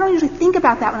 I don't usually think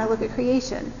about that when I look at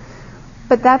creation,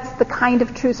 but that's the kind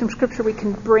of truths from Scripture we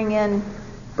can bring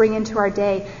into our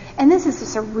day. And this is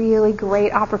just a really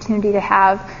great opportunity to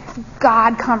have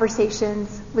God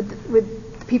conversations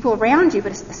with people around you,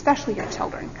 but especially your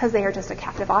children, because they are just a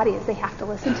captive audience. They have to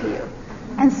listen to you.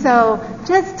 And so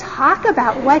just talk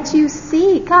about what you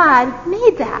see. God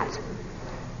made that.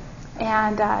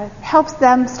 And helps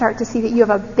them start to see that you have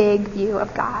a big view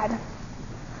of God.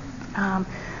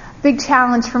 Big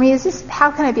challenge for me is just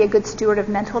how can I be a good steward of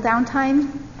mental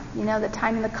downtime? You know, the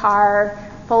time in the car,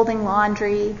 folding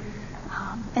laundry.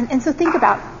 And so think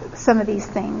about some of these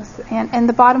things. And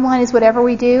the bottom line is whatever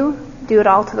we do it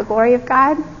all to the glory of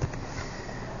God.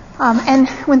 And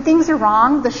when things are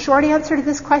wrong, the short answer to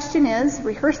this question is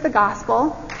rehearse the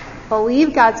gospel,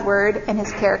 believe God's word and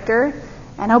his character,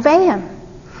 and obey him.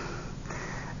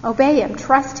 Obey him.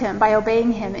 Trust him by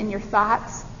obeying him in your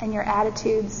thoughts and your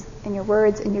attitudes and your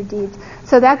words and your deeds.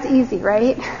 So that's easy,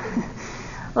 right?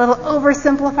 A little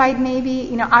oversimplified maybe.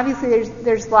 You know, obviously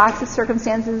there's lots of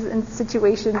circumstances and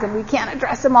situations, and we can't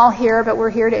address them all here, but we're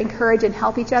here to encourage and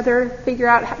help each other figure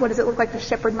out what does it look like to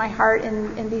shepherd my heart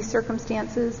in these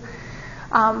circumstances.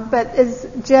 But as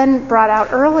Jen brought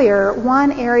out earlier,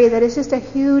 one area that is just a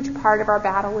huge part of our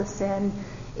battle with sin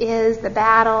is the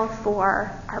battle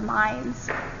for our minds,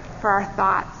 for our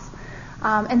thoughts.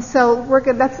 And so we're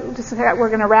going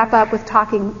to wrap up with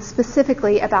talking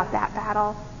specifically about that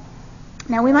battle.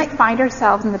 Now, we might find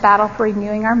ourselves in the battle for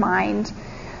renewing our mind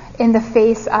in the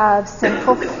face of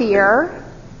sinful fear,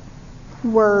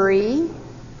 worry,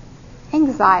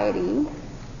 anxiety,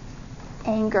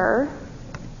 anger,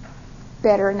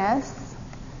 bitterness,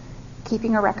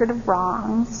 keeping a record of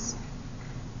wrongs,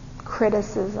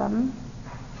 criticism,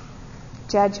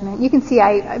 judgment. You can see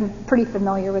I'm pretty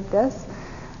familiar with this.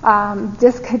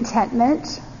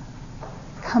 Discontentment,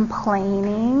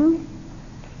 complaining,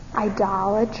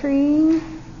 idolatry,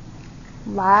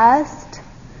 lust,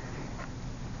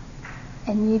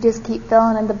 and you just keep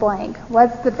filling in the blank.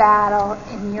 What's the battle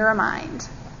in your mind?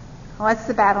 What's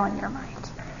the battle in your mind?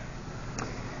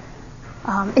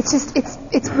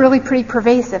 It's really pretty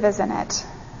pervasive, isn't it?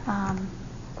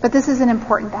 But this is an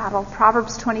important battle.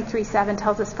 Proverbs 23:7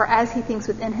 tells us, for as he thinks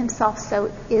within himself,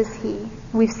 so is he.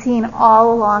 We've seen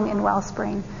all along in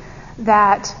Wellspring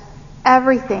that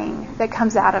everything that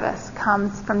comes out of us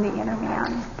comes from the inner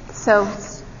man. So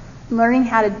learning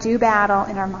how to do battle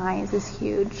in our minds is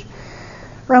huge.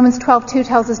 Romans 12:2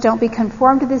 tells us, don't be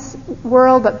conformed to this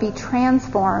world, but be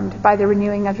transformed by the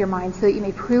renewing of your mind, so that you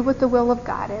may prove what the will of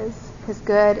God is, his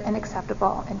good and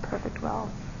acceptable and perfect will.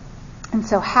 And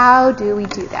so how do we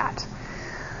do that?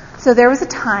 So there was a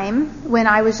time when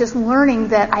I was just learning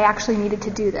that I actually needed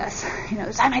to do this. You know,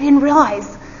 this time I didn't realize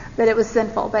that it was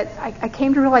sinful, but I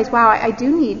came to realize, wow, I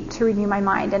do need to renew my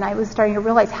mind, and I was starting to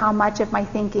realize how much of my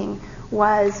thinking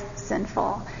was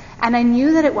sinful. And I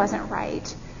knew that it wasn't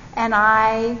right, and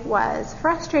I was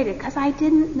frustrated because I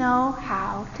didn't know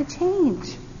how to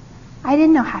change. I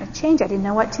didn't know how to change. I didn't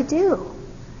know what to do.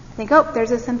 I think,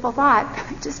 there's a sinful thought.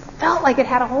 It just felt like it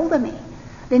had a hold of me.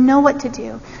 Didn't know what to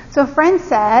do. So a friend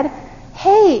said,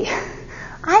 hey,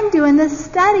 I'm doing this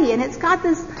study, and it's got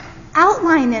this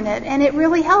outline in it, and it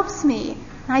really helps me.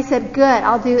 And I said, good,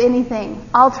 I'll do anything.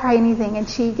 I'll try anything. And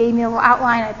she gave me a little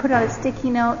outline. I put it on a sticky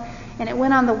note, and it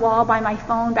went on the wall by my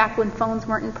phone back when phones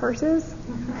weren't in purses.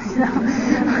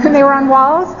 And they were on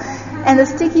walls. And the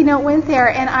sticky note went there,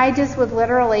 and I just would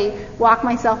literally walk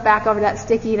myself back over that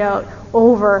sticky note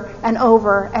over and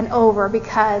over and over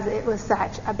because it was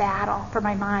such a battle for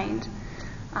my mind.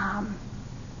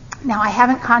 Now, I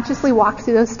haven't consciously walked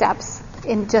through those steps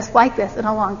in just like this in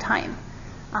a long time.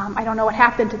 I don't know what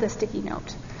happened to the sticky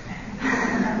note.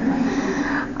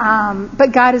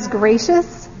 But God is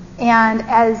gracious, and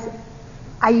as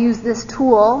I use this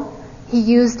tool, he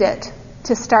used it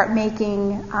to start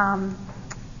making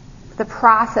the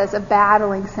process of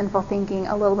battling sinful thinking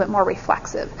a little bit more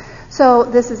reflexive. So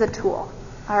this is a tool.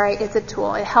 All right, it's a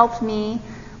tool. It helped me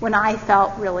when I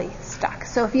felt really stuck.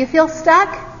 So if you feel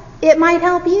stuck, it might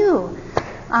help you.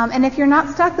 And if you're not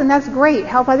stuck, then that's great.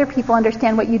 Help other people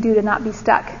understand what you do to not be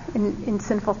stuck in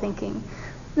sinful thinking.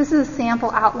 This is a sample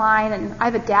outline, and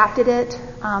I've adapted it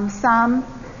some.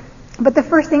 But the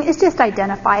first thing is just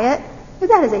identify it.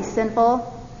 That is a sinful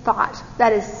thought.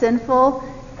 That is sinful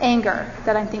anger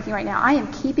that I'm thinking right now. I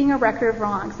am keeping a record of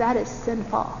wrongs. That is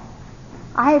sinful.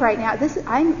 I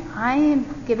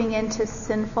am giving in to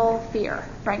sinful fear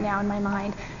right now in my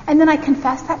mind. And then I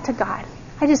confess that to God.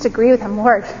 I just agree with him,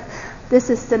 Lord, this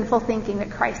is sinful thinking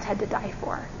that Christ had to die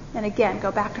for. And again,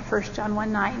 go back to 1 John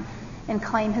 1:9 and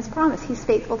claim his promise. He's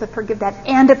faithful to forgive that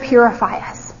and to purify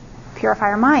us. Purify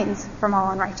our minds from all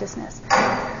unrighteousness.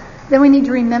 Then we need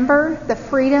to remember the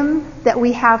freedom that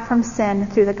we have from sin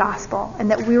through the gospel,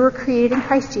 and that we were created in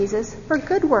Christ Jesus for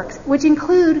good works, which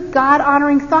include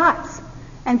God-honoring thoughts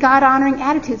and God-honoring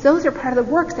attitudes. Those are part of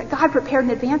the works that God prepared in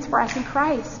advance for us in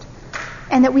Christ.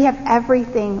 And that we have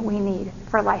everything we need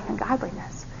for life and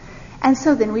godliness. And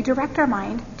so then we direct our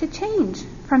mind to change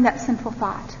from that sinful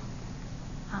thought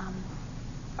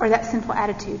or that sinful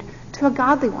attitude to a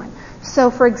godly one.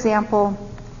 So, for example,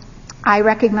 I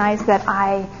recognize that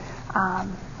I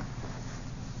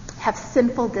have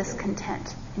sinful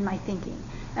discontent in my thinking.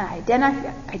 And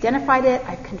I identified it,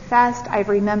 I've confessed, I've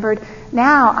remembered.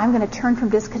 Now I'm going to turn from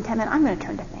discontentment, I'm going to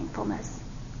turn to thankfulness.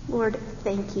 Lord,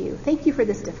 thank you. Thank you for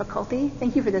this difficulty.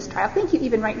 Thank you for this trial. Thank you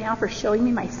even right now for showing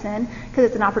me my sin, because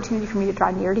it's an opportunity for me to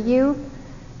draw near to you.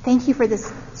 Thank you for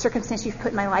this circumstance you've put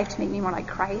in my life to make me more like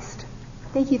Christ.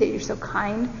 Thank you that you're so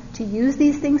kind to use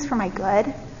these things for my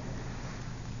good.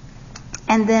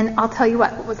 And then I'll tell you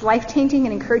what was life-changing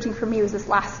and encouraging for me was this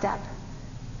last step.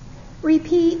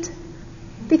 Repeat.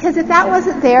 Because if that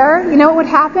wasn't there, you know what would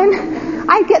happen?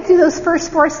 I'd get through those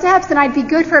first 4 steps and I'd be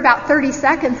good for about 30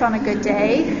 seconds on a good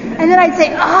day. And then I'd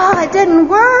say, it didn't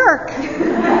work.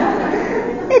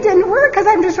 It didn't work because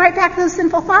I'm just right back to those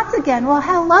sinful thoughts again. Well,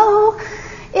 hello.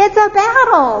 It's a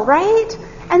battle, right?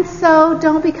 And so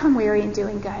don't become weary in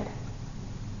doing good.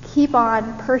 Keep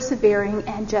on persevering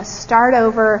and just start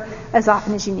over as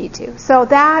often as you need to. So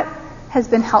that has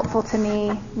been helpful to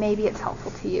me. Maybe it's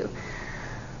helpful to you.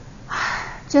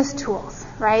 Just tools,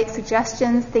 right?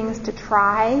 Suggestions, things to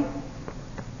try.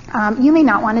 You may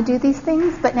not want to do these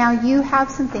things, but now you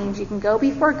have some things you can go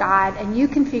before God and you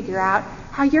can figure out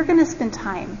how you're going to spend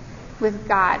time with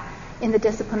God in the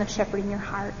discipline of shepherding your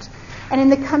heart. And in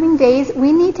the coming days,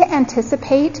 we need to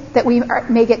anticipate that we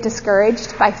may get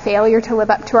discouraged by failure to live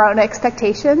up to our own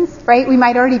expectations, right? We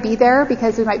might already be there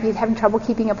because we might be having trouble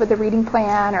keeping up with the reading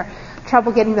plan or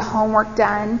trouble getting the homework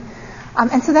done.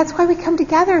 And so that's why we come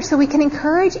together, so we can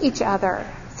encourage each other.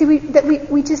 See,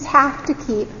 we just have to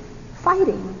keep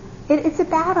fighting. It's a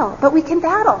battle, but we can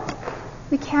battle.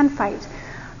 We can fight.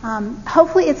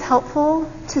 Hopefully it's helpful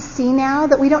to see now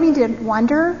that we don't need to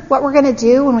wonder what we're going to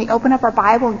do when we open up our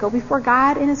Bible and go before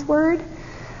God in His Word.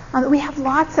 We have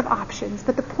lots of options,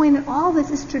 but the point in all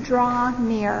this is to draw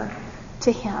near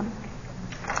to Him.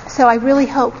 So I really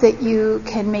hope that you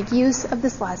can make use of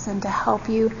this lesson to help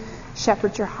you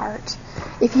shepherd your heart.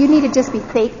 If you need to just be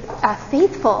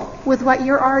faithful with what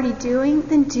you're already doing,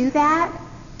 then do that.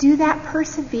 Do that,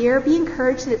 persevere, be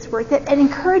encouraged that it's worth it, and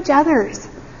encourage others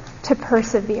to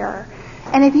persevere.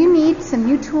 And if you need some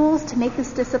new tools to make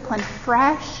this discipline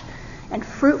fresh and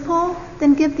fruitful,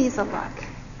 then give these a look.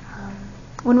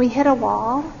 When we hit a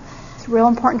wall, it's real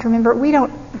important to remember we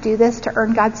don't do this to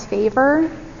earn God's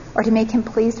favor or to make Him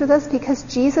pleased with us, because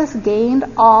Jesus gained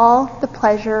all the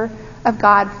pleasure of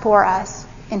God for us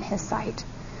in His sight.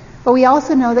 But we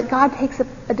also know that God takes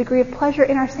a degree of pleasure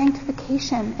in our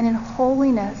sanctification and in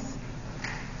holiness,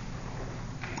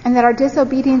 and that our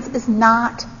disobedience is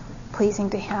not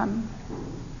pleasing to Him,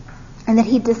 and that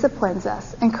He disciplines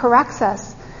us and corrects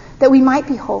us that we might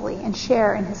be holy and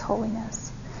share in His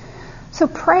holiness. So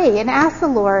pray and ask the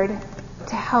Lord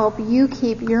to help you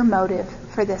keep your motive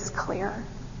for this clear.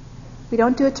 We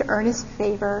don't do it to earn His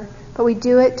favor, but we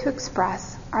do it to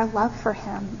express our love for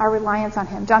Him, our reliance on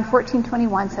Him. John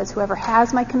 14:21 says, "Whoever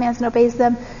has my commands and obeys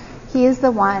them, he is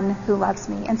the one who loves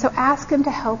me." And so ask Him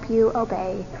to help you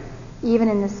obey, even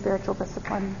in this spiritual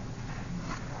discipline.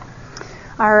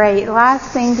 All right, last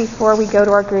thing before we go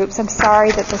to our groups. I'm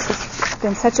sorry that this has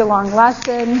been such a long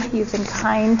lesson. You've been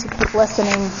kind to keep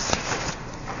listening.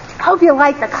 I hope you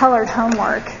like the colored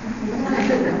homework.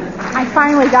 I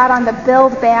finally got on the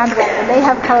Build bandwagon. They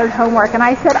have colored homework, and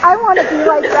I said, I want to be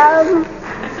like them.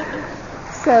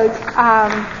 So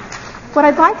what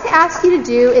I'd like to ask you to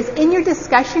do is in your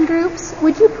discussion groups,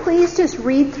 would you please just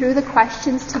read through the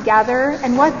questions together?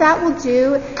 And what that will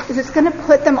do is it's going to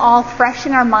put them all fresh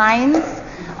in our minds,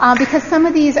 because some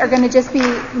of these are going to just be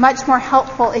much more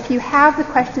helpful if you have the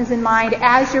questions in mind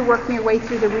as you're working your way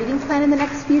through the reading plan in the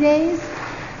next few days.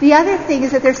 The other thing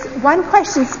is that there's one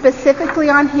question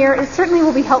specifically on here. It certainly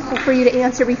will be helpful for you to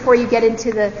answer before you get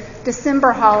into the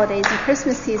December holidays and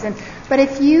Christmas season. But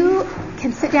if you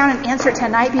can sit down and answer it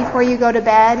tonight before you go to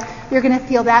bed, you're going to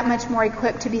feel that much more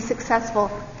equipped to be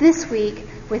successful this week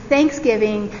with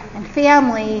Thanksgiving and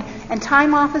family and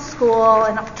time off of school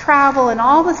and travel and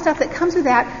all the stuff that comes with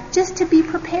that, just to be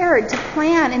prepared to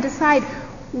plan and decide,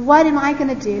 what am I going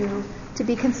to do to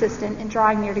be consistent in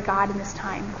drawing near to God in this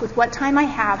time? With what time I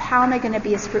have, how am I going to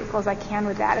be as fruitful as I can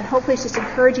with that? And hopefully it's just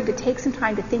encouraging to take some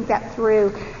time to think that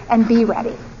through and be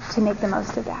ready to make the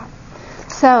most of that.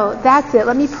 So that's it.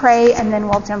 Let me pray, and then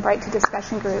we'll jump right to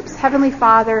discussion groups. Heavenly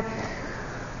Father,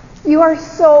 you are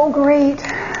so great.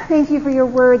 Thank you for your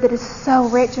word that is so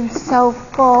rich and so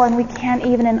full, and we can't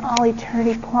even in all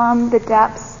eternity plumb the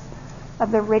depths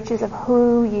of the riches of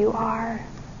who you are.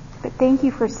 But thank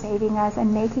you for saving us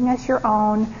and making us your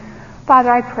own.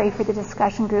 Father, I pray for the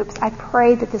discussion groups. I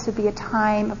pray that this would be a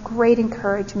time of great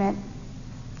encouragement,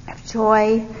 of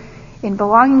joy in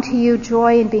belonging to you,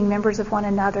 joy in being members of one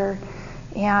another,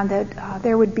 and that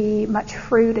there would be much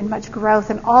fruit and much growth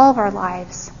in all of our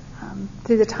lives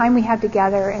through the time we have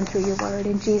together and through your word.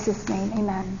 In Jesus' name,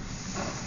 amen.